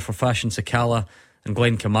there for Fashion Sakala and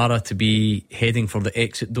Glenn Kamara to be heading for the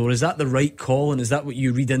exit door. Is that the right call, and is that what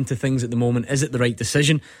you read into things at the moment? Is it the right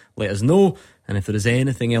decision? Let us know, and if there is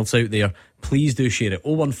anything else out there, please do share it.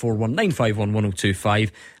 0141 951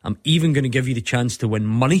 1025. I'm even going to give you the chance to win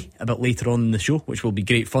money a bit later on in the show, which will be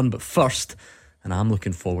great fun. But first, and I'm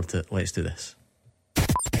looking forward to it, let's do this.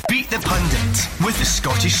 Beat the Pundit with the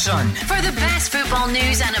Scottish Sun. For the best football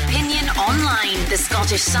news and opinion online,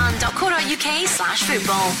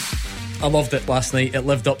 thescottishsun.co.uk/football. I loved it last night. It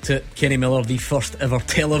lived up to it. Kenny Miller, the first ever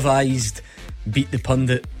televised Beat the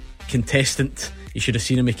Pundit contestant. You should have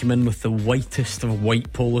seen him. He came in with the whitest of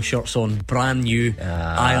white polo shirts on, brand new,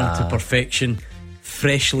 ironed to perfection,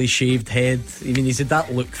 freshly shaved head. I mean, he's had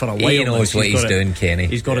that look for a while. He knows what he's doing, Kenny.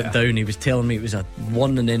 He's got it down. He was telling me it was a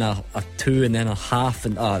 1 and then a 2 and then a half,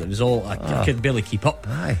 and it was all I could barely keep up.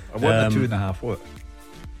 Aye. A 1 and a 2 and a half. What?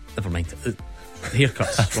 Never mind.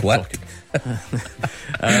 Haircuts. What?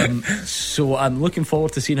 So I'm looking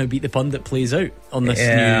forward to seeing how Beat the Pundit plays out on this.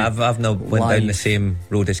 I've not went down the same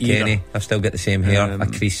road as Kenny. Either. I've still got the same hair, a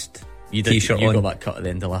creased t-shirt on. You got that cut at the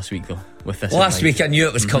end of last week though. With this last week I knew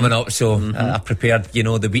it was coming up, so I prepared,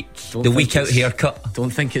 the week out haircut. Don't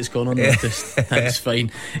think it's gone unnoticed. That's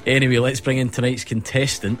fine. Anyway, let's bring in tonight's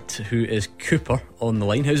contestant, who is Cooper on the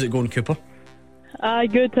line. How's it going, Cooper?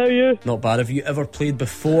 Good, how are you? Not bad. Have you ever played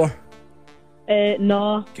before?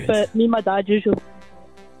 No, but me and my dad usually.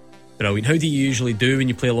 Brilliant. How do you usually do when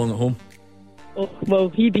you play along at home? Oh, well,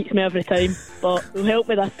 he beats me every time, but he'll help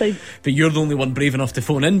me this time. But you're the only one brave enough to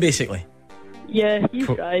phone in, basically? Yeah, he's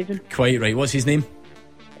driving. Quite right. What's his name?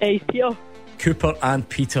 He's Peter. Cooper and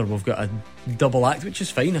Peter. We've got a double act, which is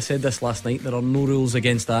fine. I said this last night. There are no rules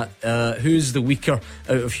against that. Who's the weaker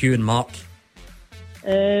out of Hugh and Mark?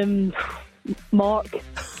 Mark.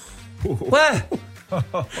 What?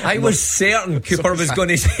 I was certain Cooper was going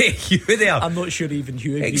to say Hugh there. I'm not sure even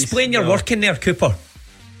Hugh agrees. Explain your working there, Cooper.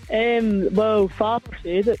 Well, Father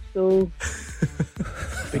said it, so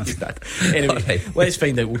Thank you, Dad. Anyway, Right. let's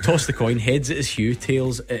find out. We'll toss the coin. Heads it is Hugh,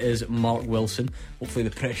 tails it is Mark Wilson. Hopefully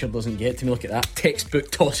the pressure doesn't get to me. Look at that textbook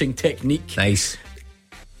tossing technique. Nice.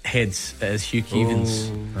 Heads it is Hugh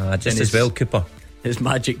Keevins. Just And as well, Cooper. His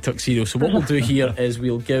magic tuxedo. So what we'll do here is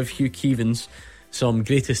we'll give Hugh Keevins some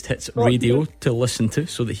greatest hits radio to listen to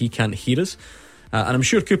so that he can't hear us. And I'm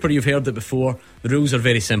sure, Cooper, you've heard it before. The rules are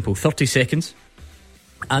very simple. 30 seconds.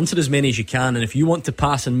 Answer as many as you can, and if you want to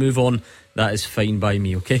pass and move on, that is fine by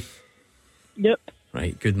me, okay? Yep.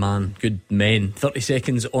 Right, good man, good men. 30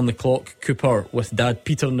 seconds on the clock. Cooper with Dad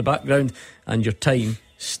Peter in the background, and your time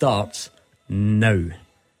starts now.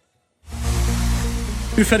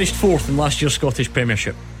 Who finished fourth in last year's Scottish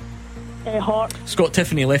Premiership? Hart. Scott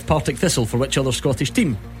Tiffany left Partick Thistle for which other Scottish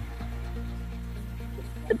team?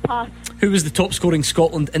 Pass. Who was the top scoring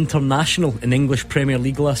Scotland international in English Premier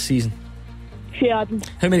League last season? Shea Adams.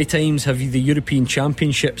 How many times have the European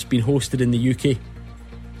Championships been hosted in the UK?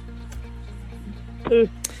 2.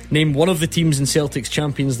 Name one of the teams in Celtic's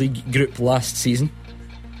Champions League group last season.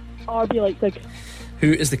 RB Leipzig.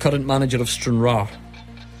 Who is the current manager of Stranraer?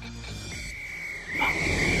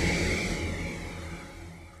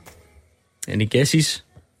 Any guesses?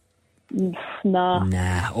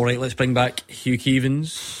 Nah. Alright, let's bring back Hugh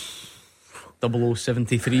Keevins.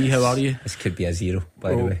 0073, how are you? This could be a 0,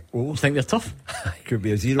 by the way. You think they're tough? It could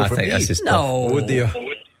be a 0 I for think me. this is tough. No. Oh dear.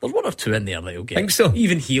 There's one or two in there that'll get. Think so?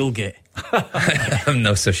 Even he'll get. I'm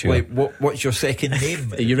not so sure. Wait, what's your second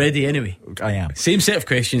name? Are you ready anyway? I am. Same set of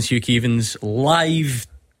questions, Hugh Keevins, live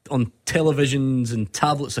on televisions and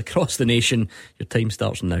tablets across the nation. Your time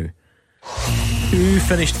starts now. Who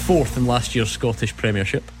finished fourth in last year's Scottish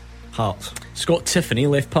Premiership? Hearts. Scott Tiffany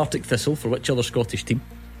left Partick Thistle for which other Scottish team?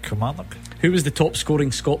 Kilmarnock. Who was the top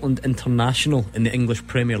scoring Scotland international in the English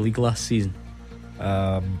Premier League last season?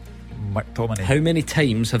 McTominay. How many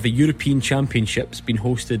times have the European Championships been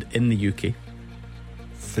hosted in the UK?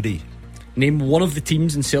 3. Name one of the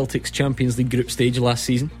teams in Celtic's Champions League group stage last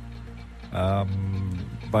season. By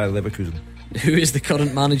Leverkusen. Who is the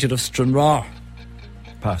current manager of Stranraer?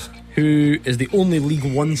 Pass. Who is the only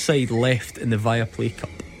League One side left in the Viaplay Cup?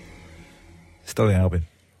 Stirling Albion.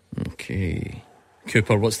 Okay.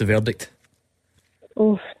 Cooper, what's the verdict?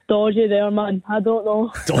 Oh, dodgy there, man. I don't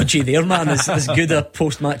know. Dodgy there, man. As good a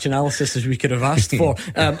post-match analysis as we could have asked for.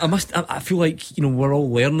 I feel like we're all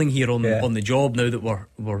learning here on the job now that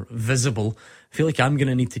we're visible. I feel like I'm going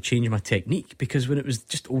to need to change my technique, because when it was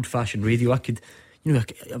just old-fashioned radio, I could,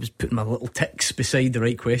 I was putting my little ticks beside the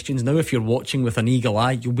right questions. Now, if you're watching with an eagle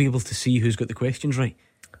eye, you'll be able to see who's got the questions right.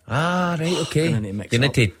 Ah, right, okay. You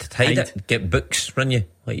need to hide it, get books, run you,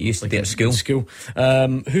 like you used to do at school.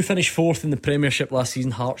 Who finished fourth in the Premiership last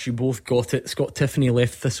season? Hearts, you both got it. Scott Tiffany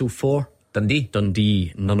left Thistle for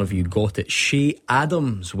Dundee. None of you got it. Shea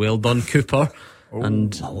Adams, well done, Cooper.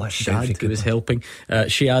 Dad, who was helping.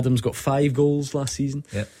 Shea Adams got 5 goals last season.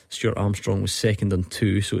 Yep. Stuart Armstrong was second on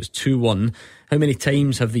 2, so it's 2-1. How many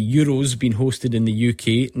times have the Euros been hosted in the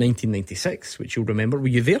UK? 1996, which you'll remember. Were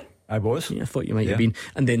you there? I was. Yeah, I thought you might have been.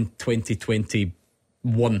 And then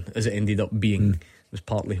 2021, as it ended up being, was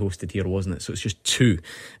partly hosted here, wasn't it? So it's just 2.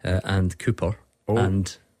 And Cooper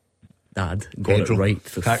and Dad got it right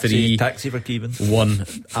for 3. Taxi for Keevins. 1.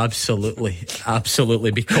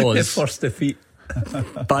 Absolutely, because first defeat.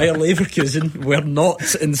 Bayer Leverkusen were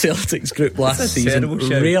not in Celtic's group last season.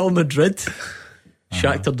 Real Madrid,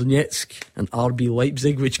 Shakhtar Donetsk and RB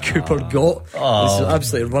Leipzig, which Cooper got. Was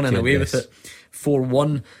absolutely running away with it.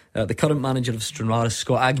 4-1. The current manager of Stranraer is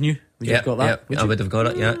Scott Agnew. Would you have got that? I would have got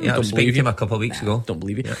it. I was speaking to him a couple of weeks ago. Don't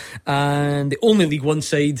believe you. And the only League One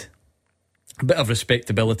side, a bit of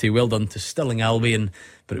respectability. Well done to Stirling Albion,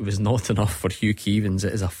 but it was not enough for Hugh Keevins.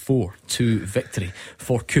 It is a 4-2 victory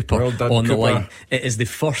for Cooper. Well done, on the Cooper. line. It is the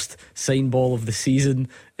first sign ball of the season.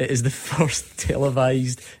 It is the first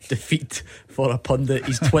televised defeat for a pundit.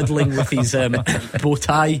 He's twiddling with his bow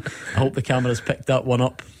tie. I hope the cameras picked that one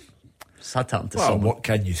up. It's had to happen to someone. What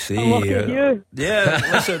can you say? Look at you. Yeah,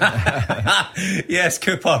 listen. Yes,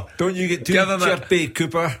 Cooper. Don't you get too chirpy,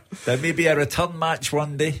 Cooper. There may be a return match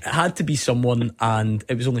one day. It had to be someone, and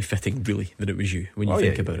it was only fitting, really, that it was you when you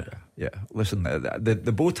think about it. Yeah, listen,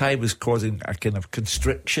 the bow tie was causing a kind of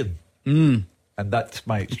constriction. And that's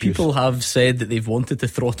my excuse. People have said that they've wanted to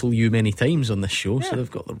throttle you many times on this show, so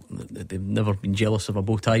they've never been jealous of a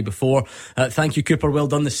bow tie before. Thank you, Cooper. Well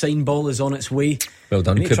done. The sign ball is on its way. Well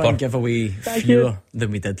done, we need to Cooper. try and give away fewer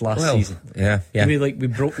than we did last season. Yeah. We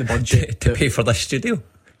broke the budget to pay for this studio.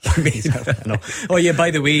 I know. Oh yeah, by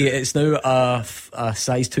the way, it's now a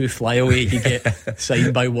size 2 flyaway you get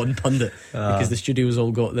signed by one pundit because the studio's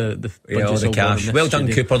all got the all the cash. Well done,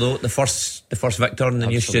 studio. Cooper, though, the first victor in the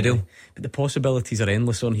new studio. But the possibilities are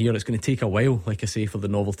endless on here. It's going to take a while, like I say, for the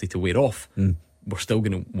novelty to wear off. We're still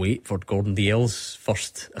going to wait for Gordon Dalziel's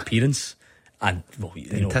first appearance. And well,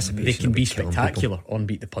 you know, they can be spectacular on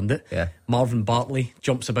Beat the Pundit. Marvin Bartley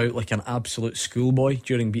jumps about like an absolute schoolboy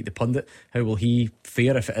during Beat the Pundit. How will he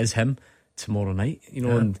fare if it is him tomorrow night? You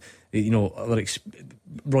know, and you know,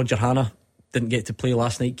 Roger Hanna didn't get to play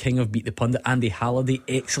last night. King of Beat the Pundit. Andy Halliday,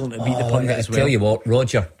 excellent at Beat the Pundit as well. Tell you what,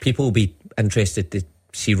 Roger, people will be interested to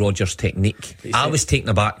see Roger's technique. I was taken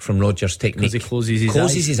aback from Roger's technique because he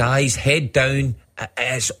closes his eyes, head down.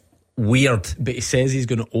 It's weird, but he says he's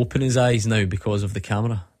going to open his eyes now because of the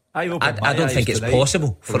camera. I don't think it's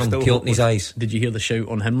possible for him to open his eyes. Did you hear the shout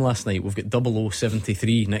on him last night? We've got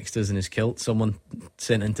 0073 next to us in his kilt. Someone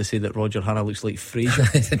sent in to say that Roger Hanna looks like Frasier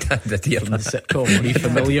from the sitcom. Are you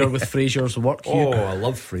familiar with Frasier's work, Hugh? Oh, I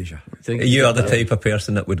love Frasier. You are the type of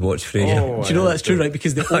person that would watch Frasier. Do you know that's true, right?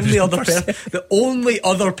 Because the only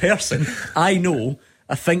other person I know,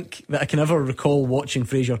 I think, that I can ever recall watching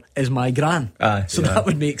Frasier is my gran. So that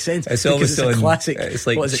would make sense. It's always a classic. It's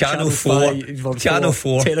like Channel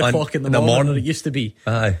 4, 10 o'clock in the morning. It used to be.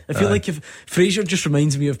 I feel like if Frasier just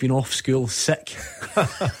reminds me of being off school sick. Do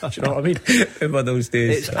you know what I mean? In one of those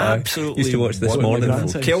days, it's absolutely used to watch This Morning.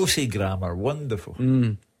 Kelsey Grammer, wonderful.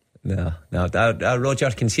 No,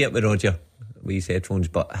 Roger, can see it with Roger with his headphones,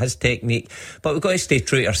 but his technique. But we've got to stay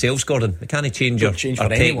true to ourselves, Gordon. We can't change our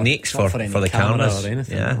techniques for the cameras or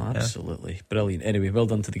anything. Absolutely brilliant. Anyway, well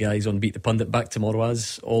done to the guys on Beat the Pundit. Back tomorrow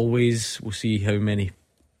as always. We'll see how many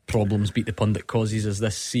problems Beat the Pundit causes us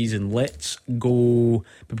this season. Let's go,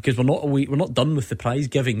 because we're not done with the prize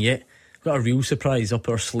giving yet. We've got a real surprise up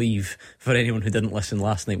our sleeve for anyone who didn't listen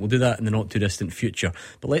last night. We'll do that in the not too distant future.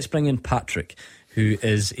 But let's bring in Patrick, who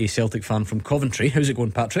is a Celtic fan from Coventry. How's it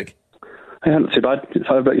going, Patrick? Yeah, not too bad.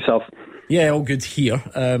 How about yourself? Yeah, all good here.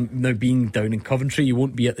 Now, being down in Coventry, you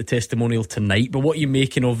won't be at the testimonial tonight, but what are you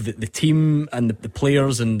making of the team and the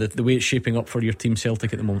players and the way it's shaping up for your team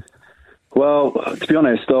Celtic at the moment? Well, to be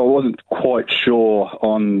honest, I wasn't quite sure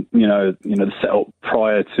on the setup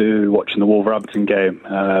prior to watching the Wolverhampton game.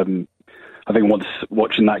 I think once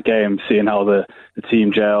watching that game, seeing how the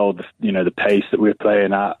team gelled, the pace that we were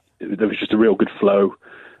playing at, there was just a real good flow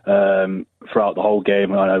throughout the whole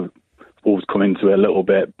game. I know Wolves come into it a little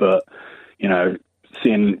bit, but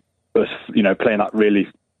seeing us playing that really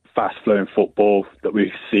fast flowing football that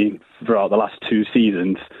we've seen throughout the last 2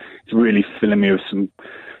 seasons, it's really filling me with some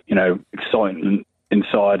excitement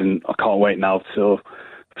inside, and I can't wait now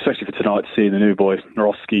especially for tonight, to see the new boy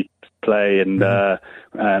Narowski play and the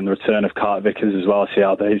return of Carter Vickers as well, see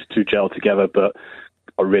how those two gel together. But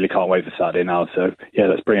I really can't wait for Saturday now, so yeah,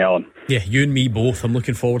 let's bring it on. Yeah, you and me both. I'm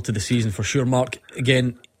looking forward to the season for sure. Mark,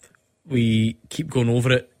 again, we keep going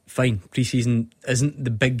over it. Fine, pre-season isn't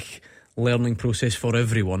the big learning process for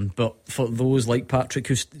everyone, but for those like Patrick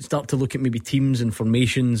who start to look at maybe teams and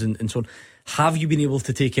formations and so on, have you been able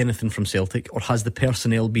to take anything from Celtic, or has the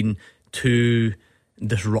personnel been too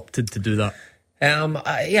disrupted to do that?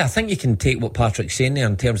 I think you can take what Patrick's saying there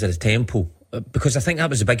in terms of the tempo, because I think that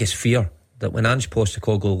was the biggest fear, that when Ange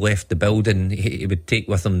Postecoglou left the building, he would take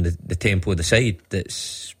with him the tempo of the side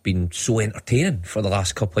that's been so entertaining for the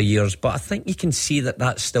last couple of years. But I think you can see that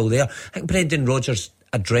that's still there. I think Brendan Rodgers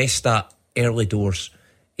addressed that early doors.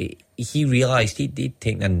 He realised he'd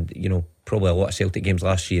taken in, probably a lot of Celtic games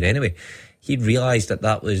last year anyway. He'd realised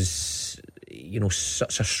that was,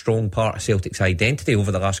 such a strong part of Celtic's identity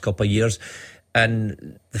over the last couple of years,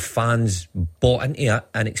 and the fans bought into it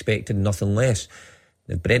and expected nothing less.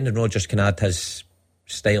 If Brendan Rodgers can add his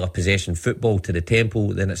style of possession football to the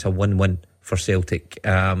tempo, then it's a win-win for Celtic.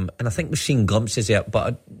 And I think we've seen glimpses of it,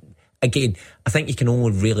 but again, I think you can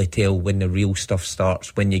only really tell when the real stuff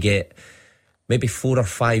starts, when you get maybe 4 or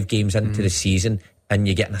 5 games into the season and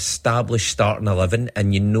you get an established starting 11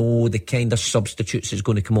 and you know the kind of substitutes that's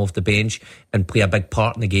going to come off the bench and play a big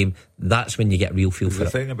part in the game. That's when you get a real feel for it.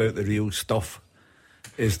 The thing about the real stuff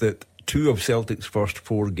is that 2 of Celtic's first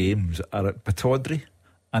 4 games are at Pittodrie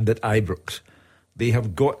and at Ibrox. They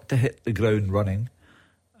have got to hit the ground running,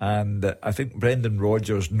 and I think Brendan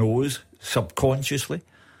Rodgers knows subconsciously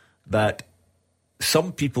that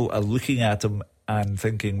some people are looking at him and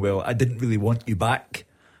thinking, well, I didn't really want you back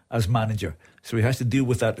as manager, so he has to deal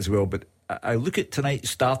with that as well. But I look at tonight's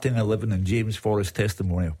starting 11 and James Forrest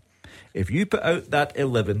testimonial. If you put out that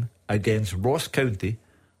 11 against Ross County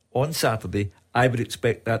on Saturday I would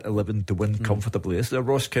expect that 11 to win comfortably. This is a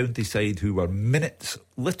Ross County side who were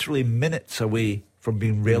literally minutes away from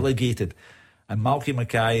being relegated. And Malky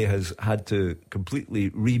Mackay has had to completely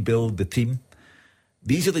rebuild the team.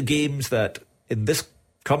 These are the games that, in this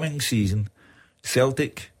coming season,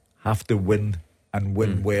 Celtic have to win and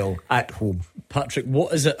win well at home. Patrick,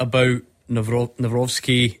 what is it about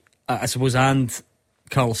Nawrocki, I suppose, and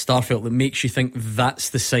Carl Starfelt that makes you think that's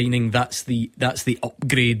the signing, that's the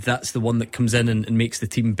upgrade, that's the one that comes in and makes the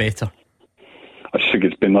team better? I just think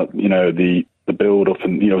it's been like, the build up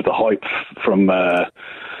and the hype from the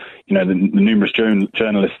numerous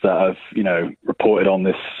journalists that have reported on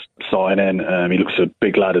this signing. He looks a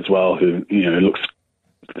big lad as well, who looks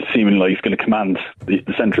seemingly like he's going to command the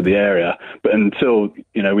centre of the area. But until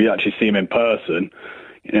we actually see him in person,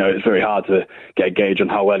 it's very hard to get a gauge on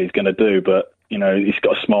how well he's going to do. But he's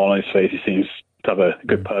got a smile on his face. He seems to have a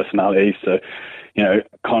good personality. So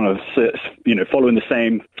kind of following the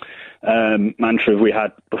same mantra we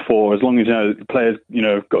had before. As long as the players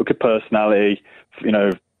got a good personality,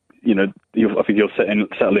 I think he'll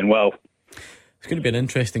settle in well. It's going to be an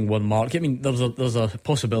interesting one, Mark. I mean, there's a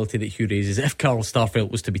possibility that Hugh raises. If Carl Starfelt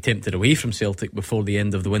was to be tempted away from Celtic before the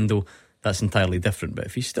end of the window, that's entirely different. But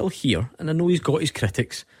if he's still here, and I know he's got his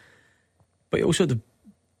critics, but he also had a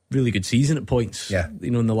really good season at points,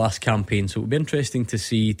 in the last campaign. So it would be interesting to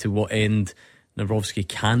see to what end Nawrocki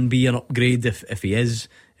can be an upgrade if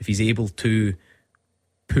he's able to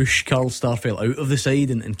push Carl Starfelt out of the side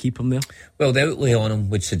and keep him there. Well, the outlay on him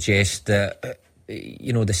would suggest that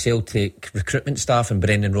the Celtic recruitment staff and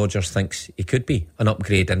Brendan Rodgers thinks he could be an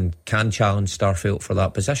upgrade and can challenge Starfelt for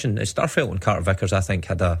that position. Starfelt and Carter Vickers, I think,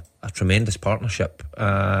 had a tremendous partnership,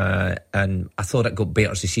 and I thought it got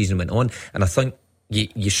better as the season went on. And I think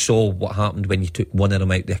you saw what happened when you took one of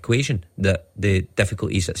them out of the equation, that the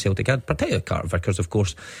difficulties that Celtic had, particularly Carter Vickers, of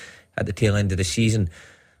course, at the tail end of the season.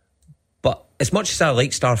 But as much as I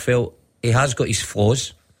like Starfelt, he has got his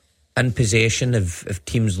flaws. In possession, if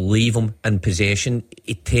teams leave him in possession,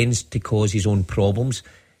 it tends to cause his own problems.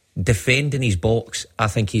 Defending his box, I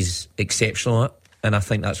think he's exceptional at, and I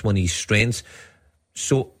think that's one of his strengths.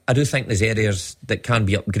 So I do think there's areas that can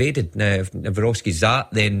be upgraded. Now, if Nawrocki's that,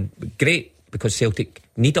 then great, because Celtic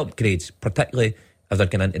need upgrades, particularly if they're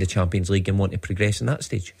going into the Champions League and want to progress in that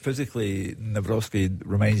stage. Physically, Nawrocki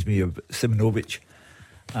reminds me of Simonovic,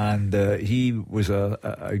 and he was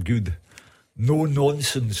a good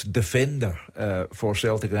no-nonsense defender for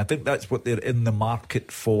Celtic, and I think that's what they're in the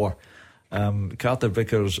market for. Carter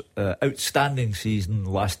Vickers, outstanding season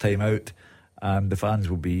last time out, and the fans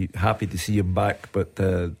will be happy to see him back, but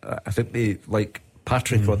I think they, like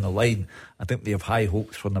Patrick on the line, I think they have high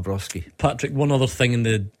hopes for Nawrocki. Patrick, one other thing in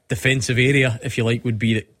the defensive area, if you like, would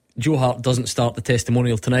be that Joe Hart doesn't start the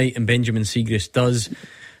testimonial tonight and Benjamin Siegrist does.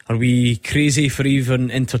 Are we crazy for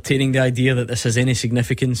even entertaining the idea that this has any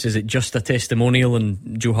significance? Is it just a testimonial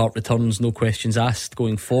and Joe Hart returns, no questions asked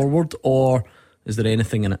going forward, or is there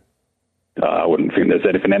anything in it? I wouldn't think there's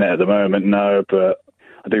anything in it at the moment, no, but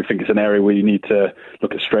I do think it's an area where you need to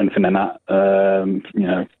look at strengthening that.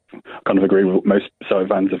 I kind of agree with what most Celtic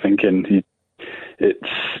fans are thinking. It's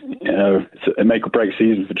a make or break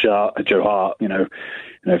season for Joe Hart.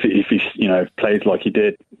 If he plays like he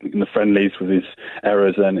did in the friendlies with his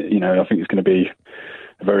errors, then I think it's going to be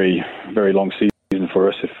a very, very long season for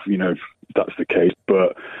us if that's the case.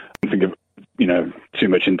 But I don't think of too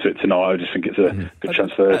much into it tonight. I just think it's a good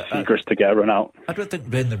chance for Siegrist to get a run out. I don't think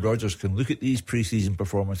Brendan Rodgers can look at these pre-season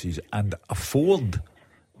performances and afford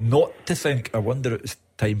not to think, I wonder it's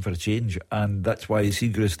time for a change, and that's why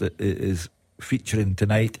Siegrist is featuring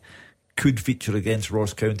tonight, could feature against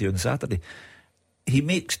Ross County on Saturday. He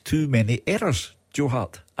makes too many errors, Joe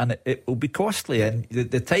Hart, and it will be costly, and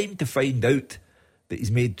the time to find out that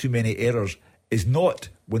he's made too many errors is not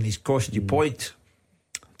when he's cost you points.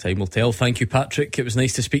 Time will tell. Thank you, Patrick. It was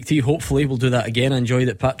nice to speak to you. Hopefully we'll do that again. I enjoyed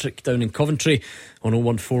it, Patrick, down in Coventry on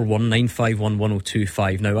 0141 951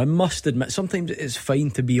 1025. Now, I must admit, sometimes it's fine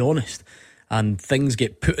to be honest, and things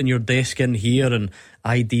get put on your desk in here and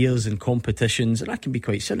ideas and competitions, and I can be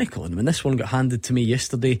quite cynical. And when this one got handed to me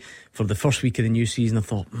yesterday for the first week of the new season, I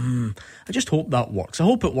thought, I just hope that works. I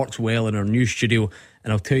hope it works well in our new studio,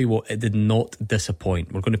 and I'll tell you what, it did not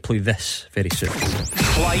disappoint. We're going to play this very soon.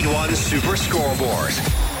 Clyde One Super Scoreboard.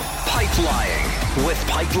 Pipeline with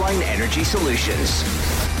Pipeline Energy Solutions.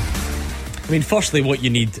 I mean, firstly, what you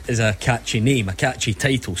need is a catchy name, a catchy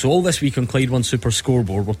title. So all this week on Clyde One Super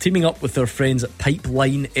Scoreboard, we're teaming up with our friends at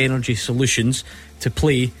Pipeline Energy Solutions to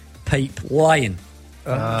play Pipeline.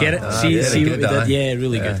 Get it? See what we did? Yeah,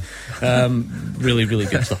 really good. Really, really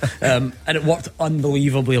good stuff. And it worked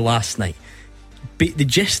unbelievably last night. But the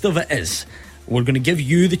gist of it is, we're going to give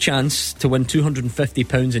you the chance to win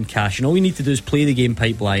 £250 in cash, and all you need to do is play the game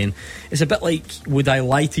Pipeline. It's a bit like Would I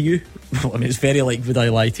Lie to You? Well, I mean, it's very like Would I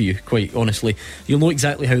Lie to You, quite honestly. You'll know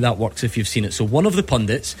exactly how that works if you've seen it. So one of the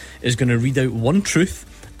pundits is going to read out one truth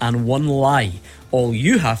and one lie. All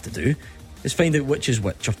you have to do is find out which is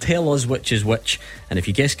which, or tell us which is which, and if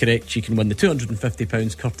you guess correct, you can win the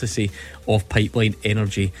 £250 courtesy of Pipeline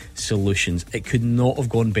Energy Solutions. It could not have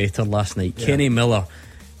gone better last night. Yeah. Kenny Miller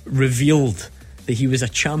revealed that he was a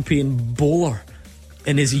champion bowler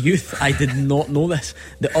in his youth. I did not know this.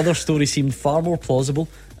 The other story seemed far more plausible,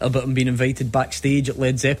 about him being invited backstage at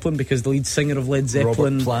Led Zeppelin because the lead singer of Led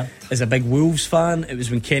Zeppelin is a big Wolves fan. It was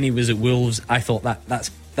when Kenny was at Wolves. I thought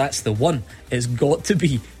that's the one. It's got to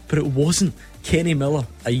be. But it wasn't. Kenny Miller,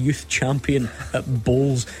 a youth champion at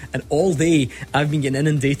bowls. And all day I've been getting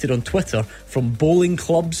inundated on Twitter from bowling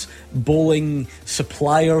clubs, bowling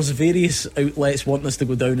suppliers, various outlets wanting us to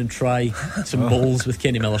go down and try some bowls with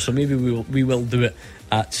Kenny Miller. So maybe we will do it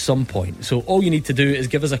at some point. So all you need to do is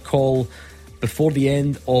give us a call before the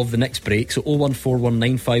end of the next break. So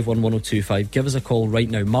 01419511025. Give us a call right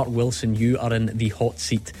now. Mark Wilson, you are in the hot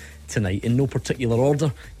seat tonight, in no particular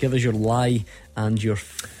order. Give us your lie and your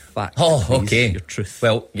fact. Oh, please. okay. Your truth.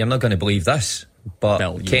 Well, you're not going to believe this, but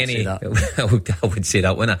well, Kenny, I would say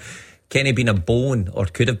that, wouldn't I? Kenny being a bowling, or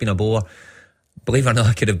could have been a bowler, believe it or not,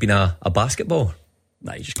 I could have been a basketballer.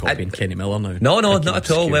 Nah, you're just copying Kenny Miller now. No, not at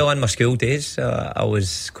all. Well, in my school days, I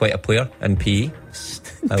was quite a player in PE.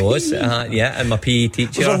 I was, yeah, and my PE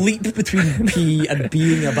teacher. There's a leap between PE and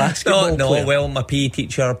being a basketball player. Well, my PE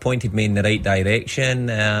teacher pointed me in the right direction,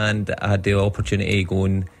 and I had the opportunity to go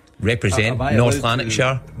and represent North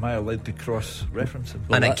Lanarkshire. Am I allowed to cross-reference him?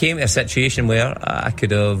 And it came to a situation where I could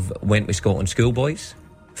have went with Scotland schoolboys,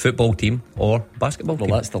 football team, or basketball team.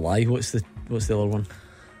 Well, that's the lie. What's the other one?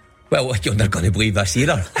 Well, you're not going to believe this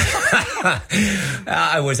either.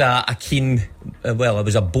 I was a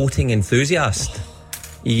boating enthusiast.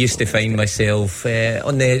 You used to find myself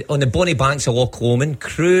on the bonny banks of Loch Lomond,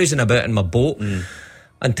 cruising about in my boat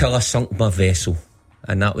until I sunk my vessel,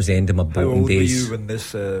 and that was the end of my boating days. How old were you when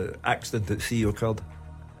this accident at sea occurred?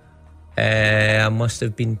 I must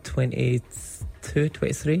have been 22,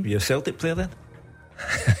 23. Were you a Celtic player then?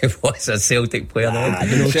 I was a Celtic player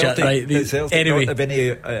then. Celtic Anyway, not have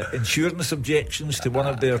any insurance objections to one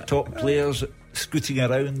of their top players scooting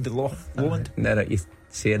around the Loch Lomond? Now that you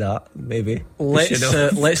say that, maybe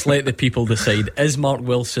let's let the people decide. Is Mark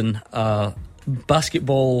Wilson a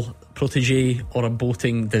basketball protege or a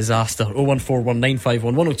boating disaster?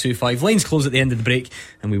 01419511025. Lines close at the end of the break,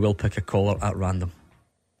 and we will pick a caller at random.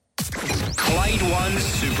 Clyde One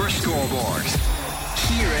Super Scoreboard.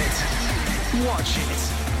 Hear it, watch it.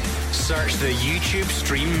 Search the YouTube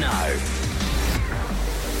stream now.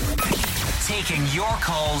 Taking your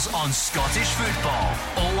calls on Scottish football.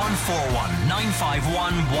 0141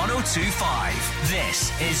 951 1025.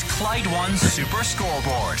 This is Clyde One Super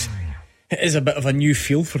Scoreboard. It is a bit of a new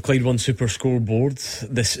feel for Clyde One Super Scoreboard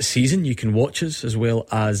this season. You can watch us as well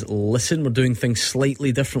as listen. We're doing things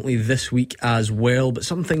slightly differently this week as well, but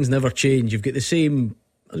some things never change. You've got the same,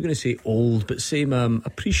 I was going to say old, but same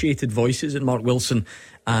appreciated voices in Mark Wilson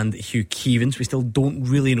and Hugh Keevins. We still don't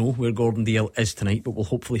really know where Gordon Dale is tonight, but we'll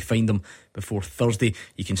hopefully find him before Thursday.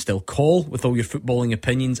 You can still call with all your footballing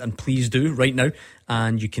opinions, and please do right now.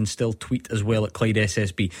 And you can still tweet as well at Clyde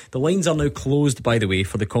SSB. The lines are now closed, by the way,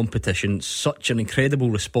 for the competition. Such an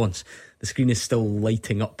incredible response. The screen is still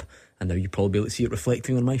lighting up, and now you probably be able to see it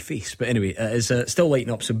reflecting on my face. But anyway, it is still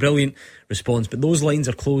lighting up, so brilliant response. But those lines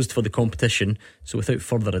are closed for the competition, so without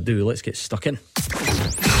further ado, let's get stuck in.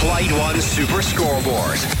 Clyde One Super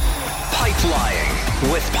Scoreboard.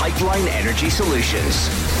 Pipeline with Pipeline Energy Solutions.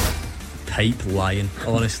 Pipeline,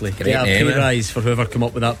 honestly. Yeah, pay rise for whoever come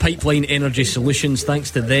up with that. Pipeline Energy Solutions, thanks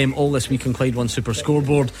to them all this week on Clyde One Super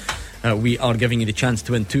Scoreboard. We are giving you the chance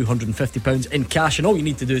to win £250 in cash, and all you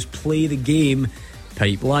need to do is play the game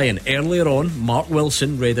Pipeline. Earlier on, Mark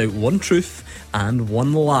Wilson read out one truth and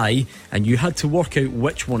one lie, and you had to work out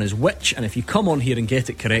which one is which, and if you come on here and get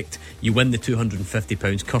it correct, you win the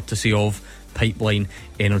 £250 courtesy of Pipeline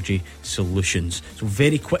Energy Solutions. So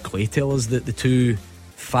very quickly, tell us the two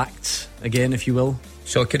facts again, if you will.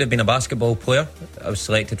 So I could have been a basketball player. I was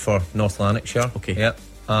selected for North Lanarkshire. Okay. Yep.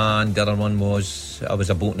 And the other one was I was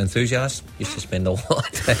a boating enthusiast. Used to spend a lot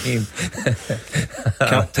of time.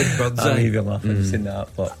 Captain Birdseye. You're laughing saying that,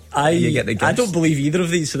 but you get the gist. I don't believe either of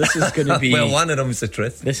these, so this is going to be well, one of them is the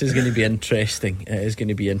truth. This is going to be interesting. It is going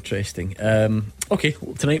to be interesting. Okay,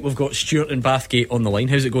 well, tonight we've got Stuart in Bathgate on the line.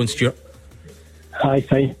 How's it going, Stuart? Hi,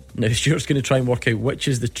 fine. Now Stuart's going to try and work out which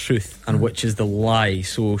is the truth and which is the lie.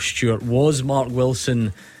 So Stuart, was Mark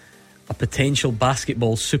Wilson a potential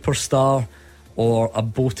basketball superstar, or a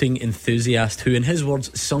boating enthusiast who, in his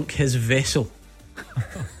words, sunk his vessel?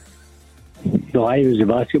 No, I was a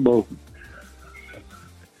basketball.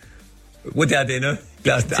 What did I do now?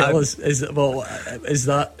 Tell us, is that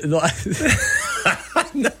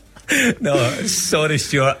No, sorry,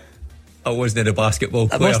 Stuart. I wasn't a basketball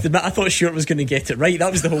player. I must admit, I thought Stuart was going to get it right.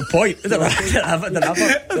 That was the whole point. We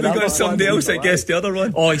got somebody else, I guess, the other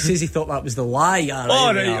one. Oh, he says he thought that was the lie.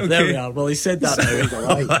 Okay. There we are. Well, he said that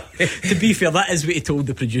now. To be fair, that is what he told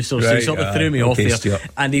the producer, so he sort of threw me off there. Stuart.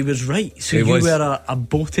 And he was right. So you were a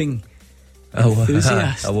boating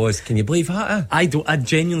enthusiast. I was. Can you believe that? I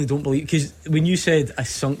genuinely don't believe, because when you said I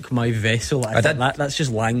sunk my vessel, I thought that's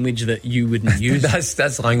just language that you wouldn't use.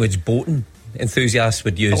 That's language boating enthusiasts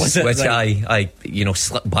would use, which right? I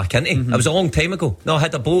slipped back into. It was a long time ago. No, I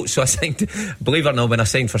had a boat, so I signed. Believe it or not, when I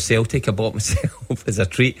signed for Celtic, I bought myself as a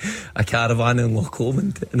treat a caravan in Loch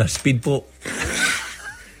Lomond and a speedboat.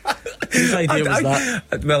 Whose idea was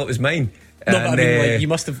that? Well, it was mine. No, but I mean, you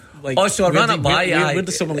must have. So I ran it by. Where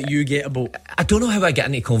does someone like you get a boat? I don't know how I get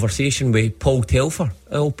into conversation with Paul Telfer,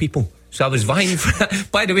 all people. So I was vying for.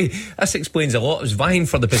 By the way, this explains a lot. I was vying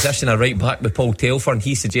for the position of right back with Paul Telfer, and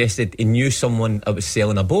he suggested he knew someone that was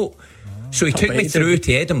selling a boat. So he took me through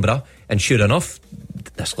to Edinburgh, and sure enough,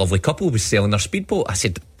 this lovely couple was selling their speedboat. I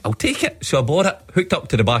said, I'll take it. So I bought it, hooked up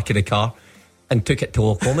to the back of the car, and took it to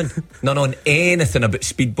Loch Lomond. Not knowing anything about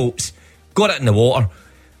speedboats. Got it in the water.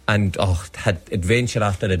 And had adventure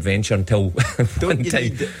after adventure until Don't you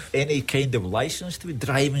need any kind of licence to be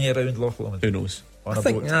driving around Loch Lomond? Who knows? I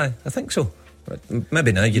think so.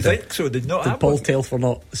 Maybe now you think so? Did Paul Telfer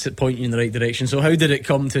not point you in the right direction? So how did it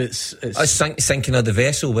come to its I was sinking of the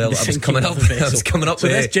vessel. Well, I was coming up. So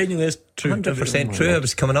that's genuinely true. 100% true. I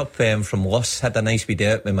was coming up from Luss. Had a nice wee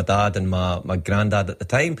day out with my dad and my granddad at the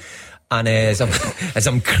time. And as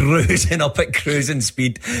I'm cruising up at cruising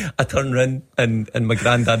speed, I turn round and my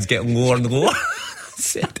granddad's getting lower and lower.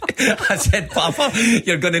 I said, Papa,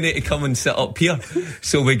 you're going to need to come and sit up here.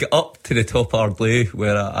 So we got up to the top of Ardleigh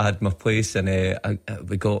where I had my place, and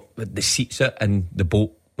we got the seats out, and the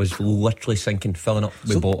boat was literally sinking, filling up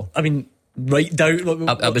with water. I mean, right down.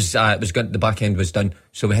 It was good. The back end was done,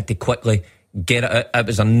 so we had to quickly get it out. It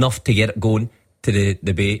was enough to get it going to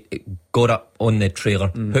the bay. It got up on the trailer,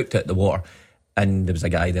 hooked it at the water. And there was a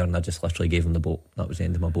guy there, and I just literally gave him the boat. That was the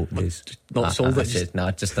end of my boat days. Not sold it? Just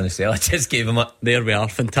didn't sell. I just gave him it. There we are.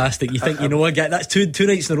 Fantastic. You think you know a guy? That's two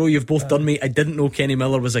nights in a row you've both done me. I didn't know Kenny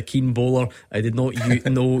Miller was a keen bowler. I did not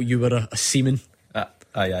know you were a seaman.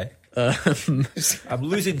 Aye. I'm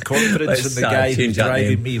losing confidence in the guy who's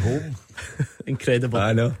driving me home. Incredible.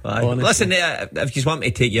 I know. Listen, if you want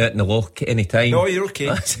me to take you out in the loch any time. No, you're okay.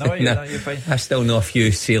 You're fine. I still know a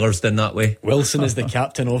few sailors done that way. Wilson is the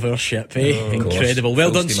captain of our ship, incredible.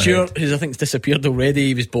 Well done, Stuart, who's I think's disappeared already.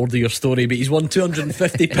 He was bored of your story, but he's won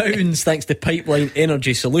 £250 thanks to Pipeline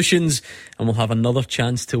Energy Solutions, and we'll have another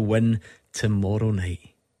chance to win tomorrow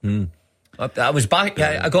night. I was back.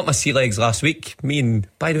 I got my sea legs last week. Me and,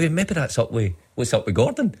 by the way, maybe that's up with what's up with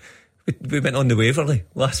Gordon. We went on the Waverley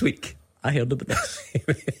last week. I heard about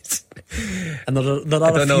this. And there are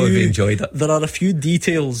I don't know if you enjoyed it. There are a few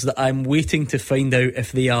details that I'm waiting to find out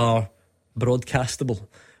if they are broadcastable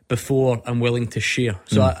before I'm willing to share.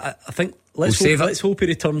 So I think let's hope he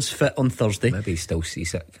returns fit on Thursday. Maybe he's still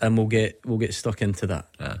seasick, and we'll get stuck into that,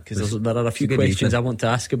 because there are a few questions I want to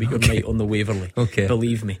ask about your night on the Waverley.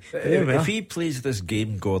 Believe me. If he plays this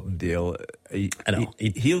game, Gordon Dale,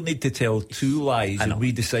 he'll need to tell two lies, and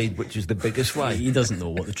we decide which is the biggest lie. He doesn't know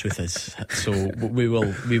what the truth is, so we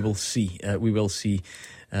will see. We will see.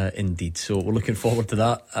 Indeed, so we're looking forward to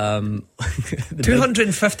that.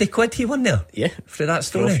 250 quid he won there, for that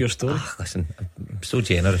story. Off your story. Listen, I'm so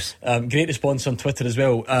generous. Great response on Twitter as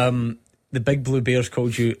well. The Big Blue Bears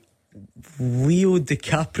called you Leo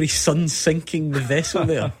DiCapri's son sinking the vessel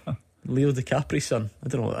there. Leo DiCapri's son. I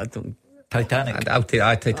don't Titanic.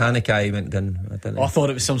 Titanic. I went down. I thought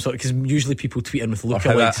it was some sort, because usually people tweet in with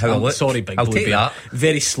lookalikes. How sorry, Big I'll Blue take Bear. that.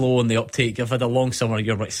 Very slow on the uptake. I've had a long summer.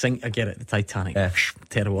 You're right. Sink. I get it. The Titanic.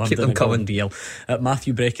 Terrible. Keep them coming. DL.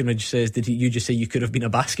 Matthew Breckenridge says, "Did you just say you could have been a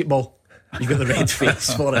basketball? You got the red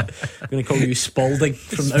face for it. I'm going to call you Spalding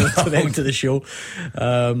from now to the end of the show."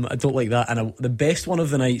 I don't like that. And the best one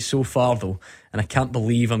of the night so far, though, and I can't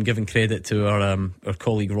believe I'm giving credit to our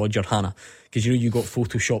colleague Roger Hanna, because you got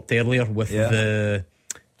photoshopped earlier with the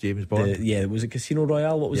James Bond. Was it Casino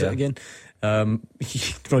Royale? What was it again?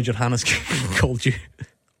 Roger Hanna's called you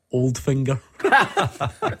Old Finger.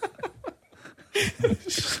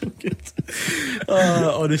 So good.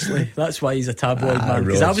 Honestly, that's why he's a tabloid man.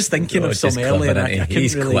 Because I was thinking of some earlier, and I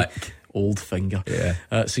couldn't really. old finger.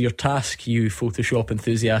 Yeah. So your task, you Photoshop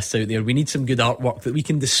enthusiasts out there, we need some good artwork that we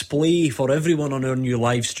can display for everyone on our new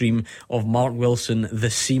live stream of Mark Wilson, the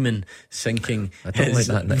seaman, sinking. I don't like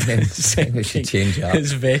that nickname. We should change that.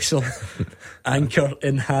 His vessel, anchor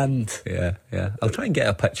in hand. Yeah. I'll try and get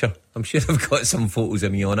a picture. I'm sure I've got some photos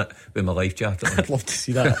of me on it with my life jacket on. I'd love to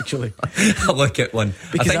see that, actually. I'll look at one.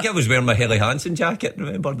 Because I think I was wearing my Helly Hansen jacket.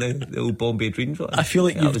 Remember the old Bombay Dreams one? I feel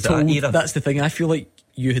like you've told, that's the thing, I feel like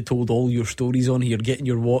you had told all your stories on here, getting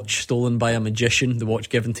your watch stolen by a magician, the watch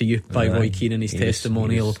given to you by Roy Keane in his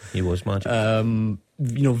testimonial. He was magic.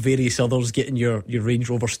 Various others getting your Range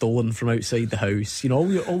Rover stolen from outside the house.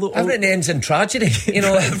 Everything ends in tragedy.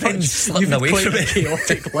 Everyone's slipping away from it.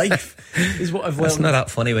 Chaotic life is what I've learned. It's not that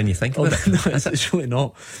funny when you think of it. No, it's really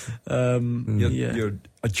not. You're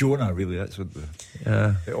a Jonah, really. That's what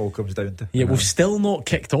it all comes down to. Yeah, we've still not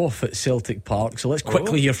kicked off at Celtic Park, so let's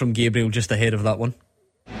quickly hear from Gabriel just ahead of that one.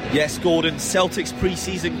 Yes, Gordon, Celtic's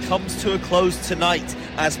pre-season comes to a close tonight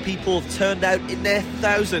as people have turned out in their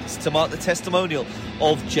thousands to mark the testimonial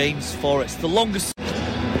of James Forrest, the longest...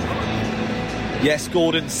 Yes,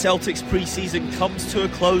 Gordon, Celtic's pre-season comes to a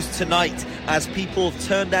close tonight as people have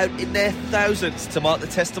turned out in their thousands to mark the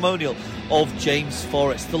testimonial of James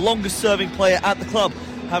Forrest, the longest-serving player at the club,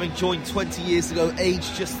 having joined 20 years ago,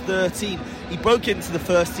 aged just 13. He broke into the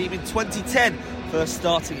first team in 2010, first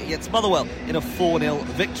starting against Motherwell in a 4-0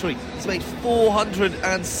 victory. He's made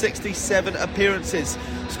 467 appearances,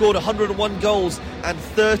 scored 101 goals, and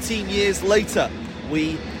 13 years later,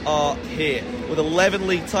 we are here with 11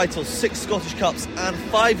 league titles, 6 Scottish Cups and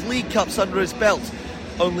 5 League Cups under his belt.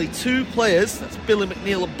 Only 2 players, that's Billy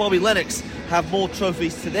McNeil and Bobby Lennox, have more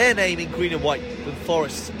trophies to their name in green and white than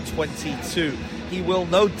Forrest's 22. He will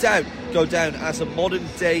no doubt go down as a modern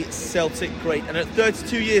day Celtic great, and at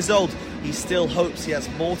 32 years old he still hopes he has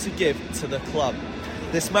more to give to the club.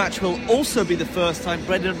 This match will also be the first time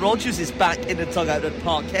Brendan Rodgers is back in the dugout at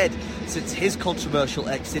Parkhead since his controversial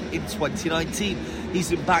exit in 2019.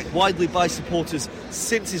 He's been backed widely by supporters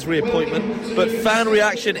since his reappointment, but fan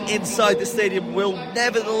reaction inside the stadium will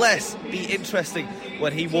nevertheless be interesting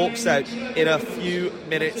when he walks out in a few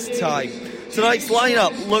minutes' time. Tonight's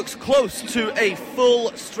lineup looks close to a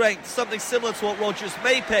full strength, something similar to what Rodgers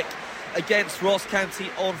may pick against Ross County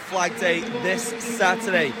on Flag Day this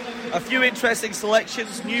Saturday. A few interesting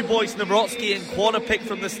selections. New boys Nawrocki and Kwon are picked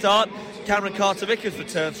from the start. Cameron Carter-Vickers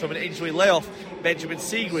returns from an injury layoff. Benjamin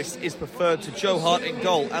Siegrist is preferred to Joe Hart in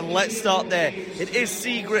goal. And let's start there. It is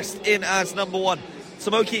Siegrist in as number 1.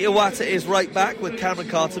 Tomoki Iwata is right back with Cameron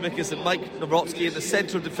Carter-Vickers and Mike Nawrocki in the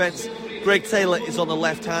centre of defence. Greg Taylor is on the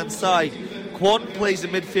left-hand side. Kwon plays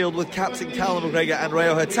in midfield with captain Callum McGregor and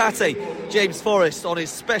Reo Hatate. James Forrest on his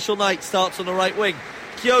special night starts on the right wing.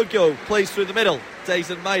 Kyogo plays through the middle.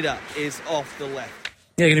 Daizen Maeda is off the left.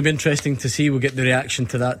 Yeah, going to be interesting to see. We'll get the reaction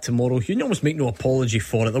to that tomorrow. You can almost make no apology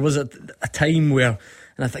for it. There was a time where,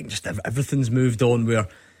 and I think just everything's moved on, where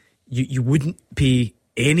you wouldn't pay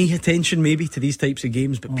any attention maybe to these types of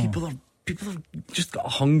games, but people have just got a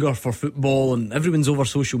hunger for football, and everyone's over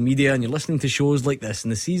social media, and you're listening to shows like this,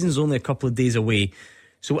 and the season's only a couple of days away.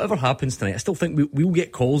 So whatever happens tonight, I still think we'll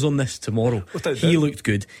get calls on this tomorrow. He looked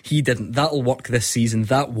good, he didn't, that'll work this season,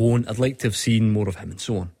 that won't, I'd like to have seen more of him, and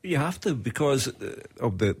so on. You have to, because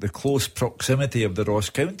of the close proximity of the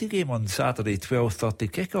Ross County game on Saturday,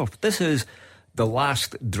 12:30 kickoff. This is the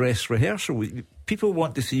last dress rehearsal. People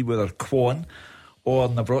want to see whether Kwon or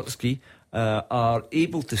Nawrocki are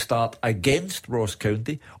able to start against Ross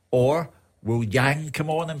County, or will Yang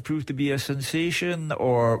come on and prove to be a sensation,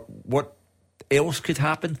 or what else could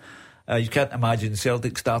happen. You can't imagine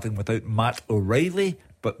Celtic starting without Matt O'Reilly,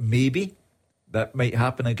 but maybe that might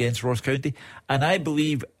happen against Ross County. And I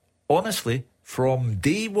believe, honestly, from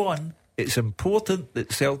day one, it's important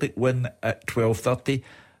that Celtic win at 12:30,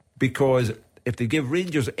 because if they give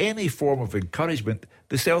Rangers any form of encouragement,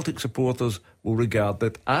 the Celtic supporters will regard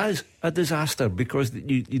it as a disaster, because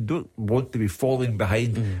you don't want to be falling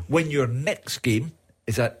behind when your next game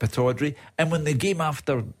is at Pittodrie, and when the game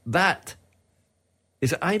after that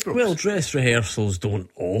is at Ibrox. Well, dress rehearsals don't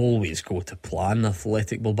always go to plan.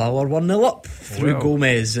 Athletic Bilbao are 1-0 up through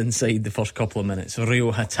Gomez inside the first couple of minutes.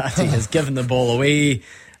 Reo Hatate has given the ball away,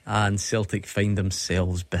 and Celtic find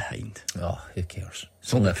themselves behind. Oh, who cares?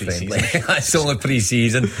 It's only friendly. It's only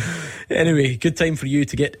pre-season. Anyway, good time for you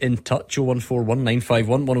to get in touch. 0141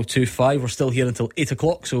 951 1025. We're still here until 8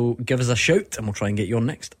 o'clock, so give us a shout and we'll try and get you on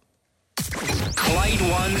next. Clyde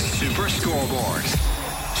One Super Scoreboard.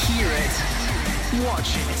 Hear it,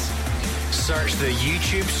 watch it. Search the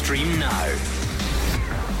YouTube stream now.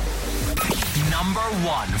 Number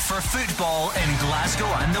 1 for football in Glasgow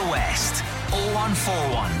and the West.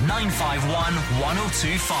 0141 951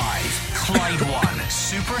 1025. Clyde 1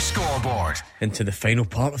 Super Scoreboard. Into the final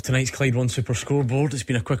part of tonight's Clyde 1 Super Scoreboard. It's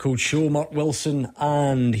been a quick old show. Mark Wilson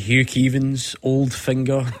and Hugh Keevins, Old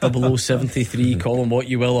Finger 0073, call them what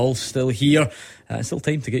you will, all still here. Still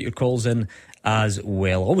time to get your calls in as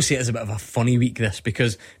well. Obviously it is a bit of a funny week this,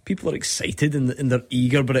 because people are excited and they're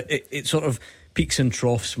eager, but it sort of peaks and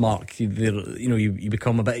troughs, Mark. You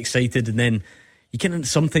become a bit excited, and then you can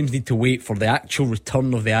sometimes need to wait for the actual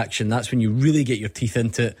return of the action. That's when you really get your teeth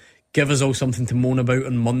into it. Give us all something to moan about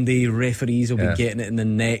on Monday. Referees will be getting it in the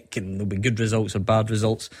neck, and there'll be good results or bad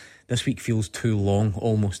results. This week feels too long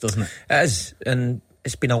almost, doesn't it? It is, and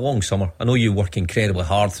it's been a long summer. I know you work incredibly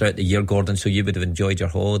hard throughout the year, Gordon, so you would have enjoyed your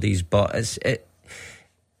holidays, but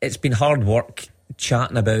it's been hard work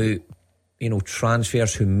chatting about,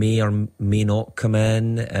 transfers who may or may not come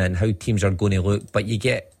in and how teams are going to look. But you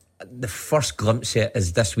get the first glimpse of it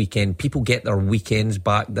is this weekend. People get their weekends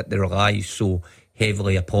back that they rely so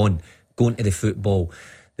heavily upon, going to the football,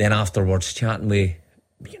 then afterwards chatting with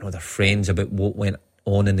their friends about what went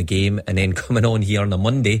on in the game, and then coming on here on a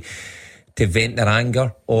Monday to vent their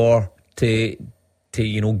anger or to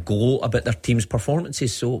gloat about their team's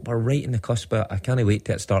performances. So we're right in the cusp of it. I can't wait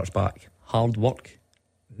till it starts back. Hard work.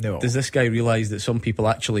 No. Does this guy realise that some people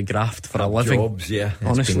actually graft for a living? Jobs, yeah.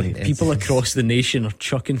 Honestly, people across the nation are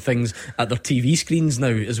chucking things at their TV screens now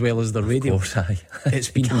as well as their radio. Of course, it's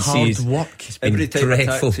been hard work. It's been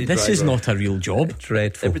dreadful. This is not a real job.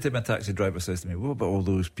 Dreadful. Every time a taxi driver says to me, what about all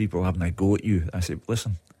those people having a go at you? I say,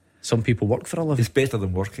 listen, some people work for a living. It's better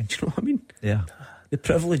than working. Do you know what I mean? Yeah. The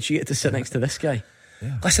privilege you get to sit next to this guy.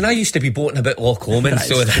 Yeah. Listen, I used to be boating about Loch Lomond,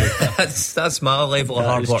 so that's my level of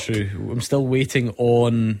hard work. True. I'm still waiting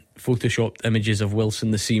on photoshopped images of Wilson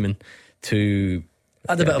the Seaman to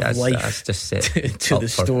add a bit of life to the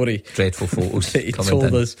story. Dreadful photos that he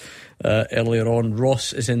told us earlier on.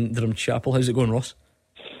 Ross is in Drumchapel. How's it going, Ross?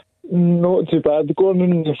 Not too bad. Going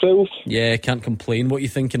on yourself? Yeah, can't complain. What are you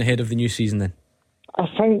thinking ahead of the new season then? I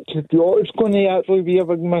think Jota's going to actually be a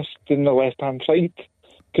big miss in the left-hand side,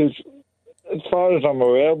 because as far as I'm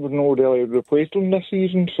aware, we've not really replaced him this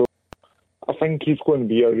season, so I think he's going to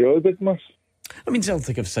be a really big miss. I mean,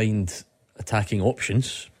 Celtic have signed attacking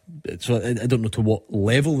options, so I don't know to what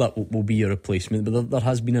level that will be a replacement, but there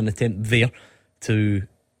has been an attempt there to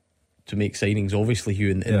make signings, obviously, Hugh,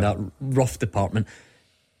 in that rough department.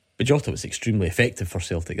 But Jota was extremely effective for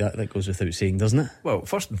Celtic. That goes without saying, doesn't it? Well,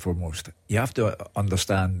 first and foremost, you have to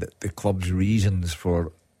understand that the club's reasons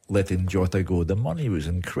for letting Jota go, the money was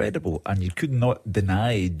incredible, and you could not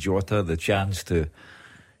deny Jota the chance to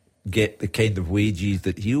get the kind of wages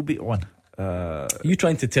that he'll be on. Are you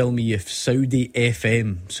trying to tell me if Saudi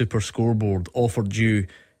FM Super Scoreboard offered you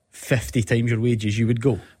 50 times your wages, you would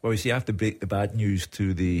go? Well, you see, I have to break the bad news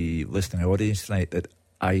to the listening audience tonight that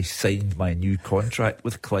I signed my new contract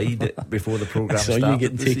with Clyde before the programme started. I saw you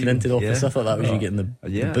getting taken into the office. I thought that was you getting the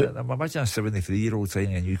boot. Imagine a 73-year-old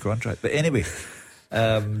signing a new contract. But anyway,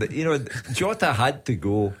 Jota had to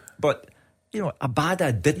go, but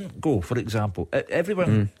Abada didn't go, for example.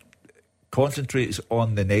 Everyone concentrates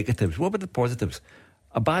on the negatives. What about the positives?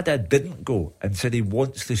 Abada didn't go and said he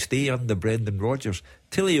wants to stay under Brendan Rodgers.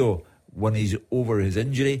 Tilio, when he's over his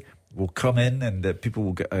injury, will come in and people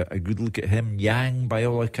will get a good look at him. Yang, by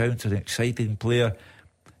all accounts, an exciting player.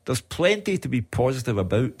 There's plenty to be positive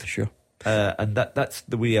about. Sure. And that's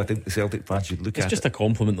the way I think the Celtic fans should look at it. It's just a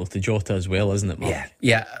compliment though to Jota as well, isn't it, Mark?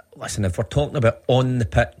 Yeah. Listen, if we're talking about on the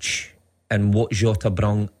pitch and what Jota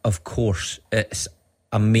brung, of course it's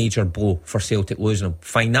a major blow for Celtic losing him.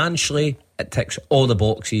 Financially, it ticks all the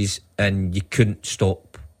boxes and you couldn't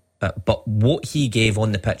stop it. But what he gave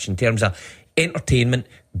on the pitch in terms of entertainment,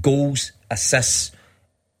 goals, assists,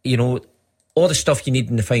 all the stuff you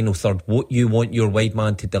need in the final third, what you want your wide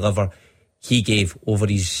man to deliver, he gave over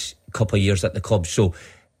his couple of years at the club. So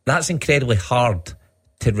that's incredibly hard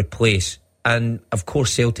to replace. And of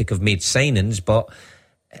course Celtic have made signings, but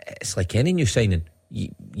it's like any new signing,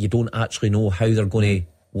 you don't actually know how they're going to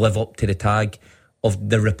live up to the tag of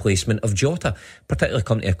the replacement of Jota, particularly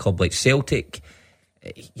coming to a club like Celtic.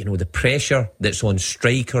 The pressure that's on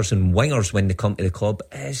strikers and wingers when they come to the club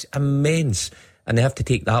is immense, and they have to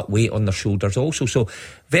take that weight on their shoulders also. So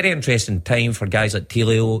very interesting time for guys like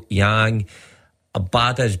Tilio, Yang.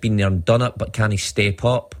 Abada has been there and done it, but can he step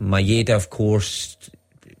up? Maeda, of course,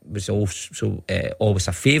 was also always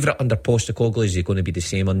a favourite under Postecoglou. Is he going to be the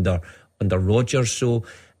same under Rodgers? So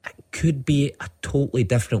it could be a totally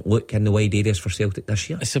different look in the wide areas for Celtic this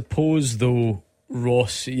year. I suppose though,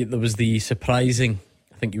 Ross, there was the surprising,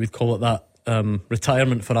 I think you would call it that,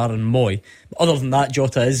 retirement for Aaron Moy. Other than that,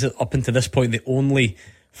 Jota is up until this point the only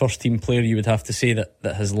first team player you would have to say that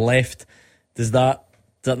has left. Does that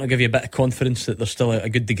not give you a bit of confidence that there's still a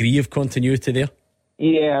good degree of continuity there?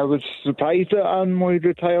 Yeah, I was surprised that Aaron Moy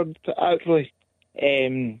retired, actually,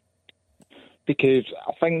 because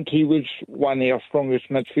I think he was one of our strongest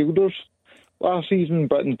midfielders last season,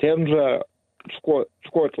 but in terms of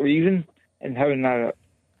squad leaving and having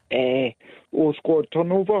a low squad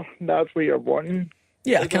turnover, that's what you're wanting.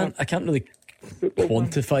 Yeah, I can't really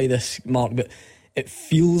quantify this, Mark, but it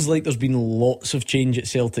feels like there's been lots of change at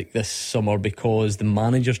Celtic this summer because the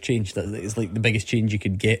manager's changed. It's like the biggest change you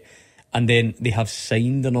could get, and then they have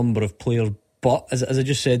signed a number of players, but as I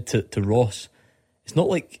just said to Ross, it's not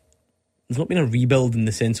like there's not been a rebuild in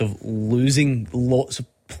the sense of losing lots of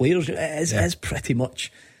players. It is pretty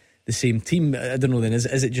much the same team. I don't know then, is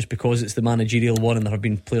it just because it's the managerial one and there have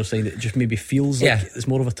been players signed that it just maybe feels like it's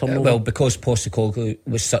more of a turnover? Well, because Postecoglou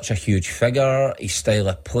was such a huge figure, his style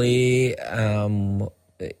of play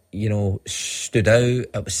stood out,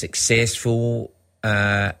 it was successful,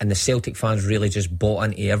 and the Celtic fans really just bought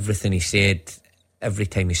into everything he said every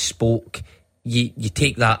time he spoke. You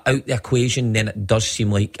take that out the equation, then it does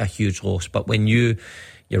seem like a huge loss. But when you're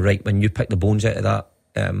right, when you pick the bones out of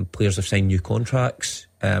that, players have signed new contracts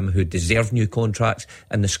who deserve new contracts,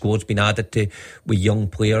 and the squad's been added to with young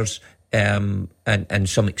players and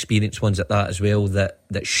some experienced ones at that as well that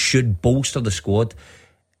should bolster the squad.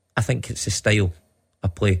 I think it's the style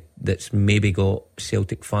of play that's maybe got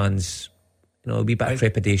Celtic fans a wee bit of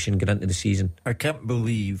trepidation going into the season. I can't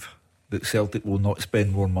believe that Celtic will not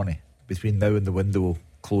spend more money between now and the window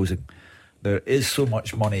closing. There is so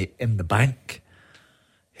much money in the bank,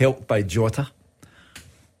 helped by Jota,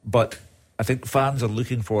 but I think fans are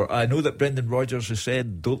looking for, I know that Brendan Rodgers has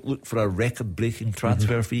said don't look for a record-breaking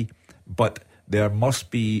transfer fee, but there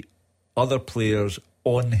must be other players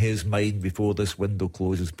on his mind before this window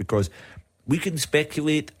closes, because we can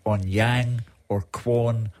speculate on Yang or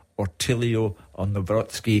Kwon or Tilio or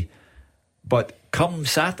Nawrocki, but come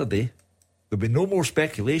Saturday there'll be no more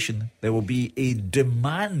speculation. There will be a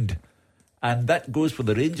demand, and that goes for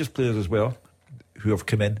the Rangers players as well who have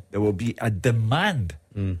come in. There will be a demand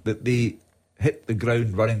that they hit the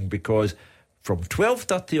ground running, because from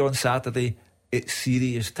 12:30 on Saturday it's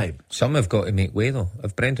serious time. Some have got to make way though.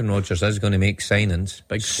 If Brendan Rodgers is going to make signings,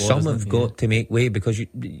 big squad, some have got to make way, because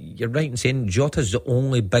you're right in saying Jota's the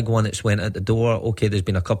only big one that's went at the door. Okay, there's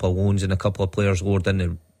been a couple of loans and a couple of players lowered in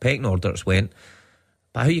the pecking order that's went,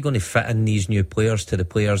 but how are you going to fit in these new players to the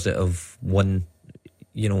players that have won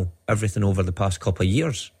everything over the past couple of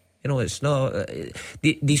years? It's not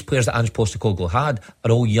these players that Ange Postecoglou had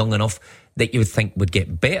are all young enough that you would think would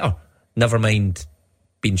get better, never mind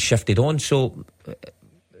being shifted on. So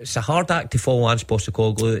it's a hard act to follow Ange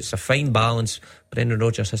Postecoglou. It's a fine balance. Brendan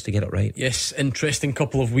Rodgers has to get it right. Yes, interesting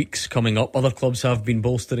couple of weeks coming up. Other clubs have been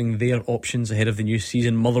bolstering their options ahead of the new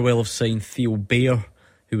season. Motherwell have signed Theo Bayer,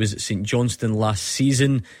 who was at St Johnstone last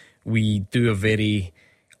season. We do a very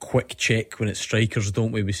quick check when it's strikers,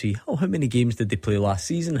 don't we? We see, how many games did they play last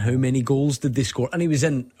season? How many goals did they score? And he was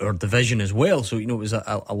in our division as well, so it was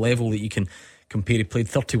a level that you can compare. He played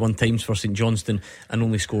 31 times for St Johnstone and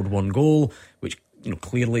only scored one goal, which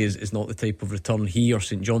clearly is not the type of return he or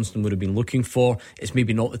St Johnstone would have been looking for. It's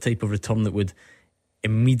maybe not the type of return that would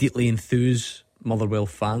immediately enthuse Motherwell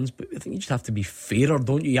fans, but I think you just have to be fairer,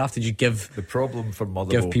 don't you? You have to just give the problem for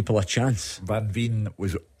Motherwell, give people a chance. Van Veen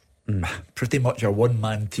was pretty much a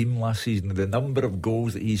one-man team last season. The number of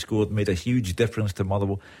goals that he scored made a huge difference to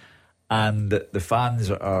Motherwell, and the fans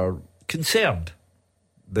are concerned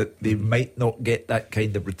that they might not get that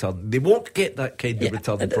kind of return. They won't get that kind of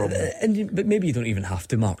return from them. But maybe you don't even have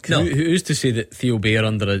to, Mark. No. Who's to say that Theo Bayer,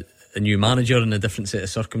 under a new manager in a different set of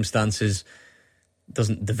circumstances,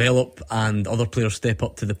 doesn't develop and other players step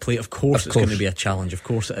up to the plate? Of course it's going to be a challenge, of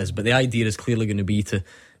course it is, but the idea is clearly going to be to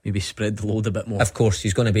maybe spread the load a bit more. Of course,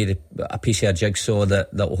 he's going to be a piece of a jigsaw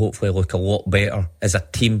that will hopefully look a lot better as a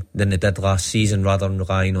team than they did last season, rather than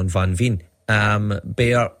relying on Van Veen.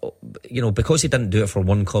 Bayer, because he didn't do it for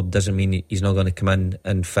one club doesn't mean he's not going to come in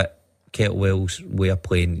and fit Kettlewell's way of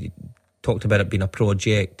playing. He talked about it being a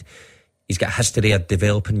project. He's got a history of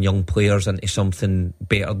developing young players into something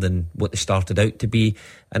better than what they started out to be,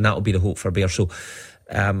 and that'll be the hope for Bayer. So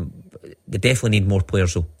they definitely need more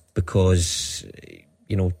players though, because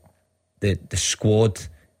the squad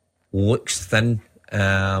looks thin,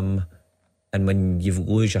 and when you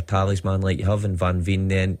lose your talisman like you have in Van Veen,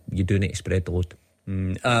 then you do need to spread the load.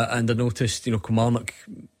 And I noticed Kilmarnock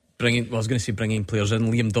bringing players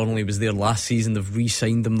in. Liam Donnelly was there last season. They've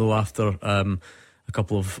re-signed him though after a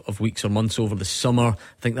couple of weeks or months over the summer.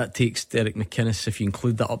 I think that takes Derek McInnes, if you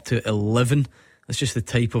include that, up to 11 That's just the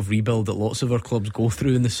type of rebuild that lots of our clubs go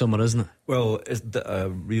through in the summer, isn't it? Well, isn't it a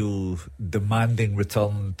real demanding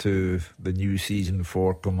return to the new season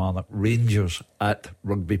for Kilmarnock? Rangers at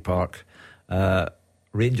Rugby Park.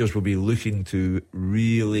 Rangers will be looking to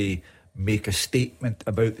really make a statement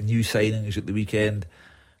about the new signings at the weekend.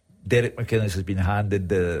 Derek McInnes has been handed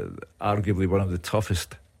arguably one of the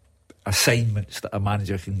toughest assignments that a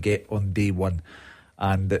manager can get on day one.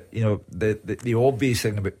 And the obvious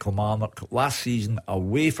thing about Kilmarnock, last season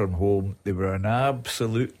away from home, they were an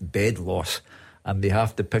absolute dead loss, and they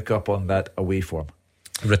have to pick up on that away form.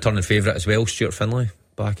 Returning favourite as well, Stuart Finlay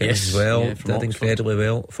back in as well. Yeah, did incredibly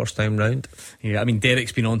well first time round. Yeah, I mean,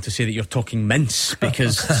 Derek's been on to say that you're talking mince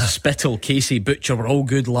because Spittle, Casey, Butcher were all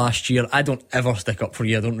good last year. I don't ever stick up for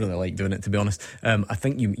you. I don't really like doing it, to be honest. I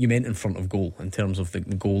think you meant in front of goal in terms of the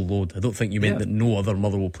goal load. I don't think you meant that no other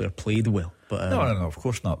Motherwell player played well. But no, of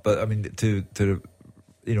course not. But I mean, to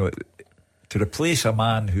replace a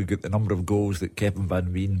man who got the number of goals that Kevin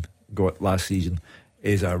Van Veen got last season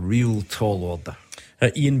is a real tall order.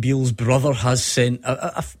 Ian Beale's brother has sent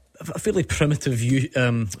a fairly primitive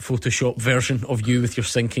Photoshop version of you with your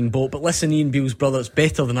sinking boat. But listen, Ian Beale's brother, it's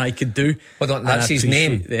better than I could do. Hold on, that's his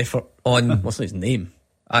name. The effort on what's his name?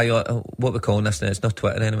 What we're calling this now? It's not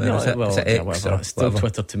Twitter anyway. No, is it? Is it X or it's still whatever?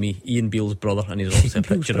 Twitter to me. Ian Beale's brother, and he's also a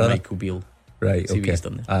picture of Michael Beale. Right, see okay. what he's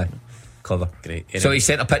done there. Aye. Clever. Great. So he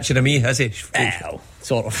sent a picture of me, has he? Well,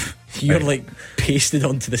 sort of. You're like pasted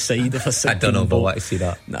onto the side of a sinking I don't know if I boat. want to see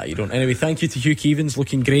that. Nah, you don't. Anyway, thank you to Hugh Keevins,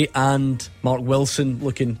 looking great, and Mark Wilson,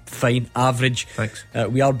 looking fine, average. Thanks.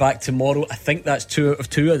 We are back tomorrow. I think that's 2 out of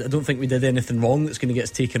 2. I don't think we did anything wrong that's going to get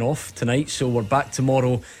us taken off tonight. So we're back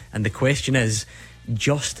tomorrow, and the question is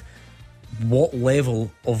just what level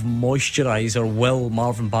of moisturiser will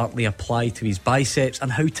Marvin Bartley apply to his biceps, and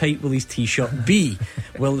how tight will his t-shirt be?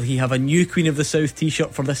 Will he have a new Queen of the South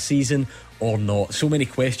t-shirt for this season or not? So many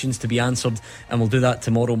questions to be answered, and we'll do that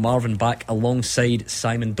tomorrow. Marvin back alongside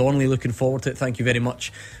Simon Donnelly. Looking forward to it. Thank you very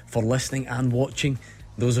much for listening and watching.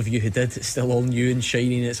 Those of you who did, it's still all new and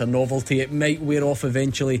shiny and it's a novelty. It might wear off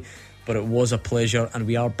eventually, but it was a pleasure, and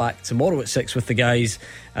we are back tomorrow at 6 with the guys.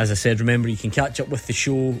 As I said, remember, you can catch up with the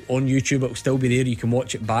show on YouTube. It will still be there. You can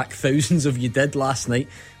watch it back. Thousands of you did last night,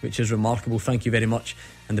 which is remarkable. Thank you very much.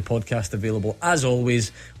 And the podcast available, as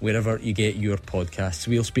always, wherever you get your podcasts.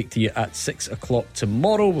 We'll speak to you at 6 o'clock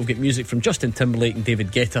tomorrow. We'll get music from Justin Timberlake and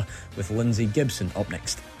David Guetta with Lindsay Gibson up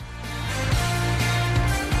next.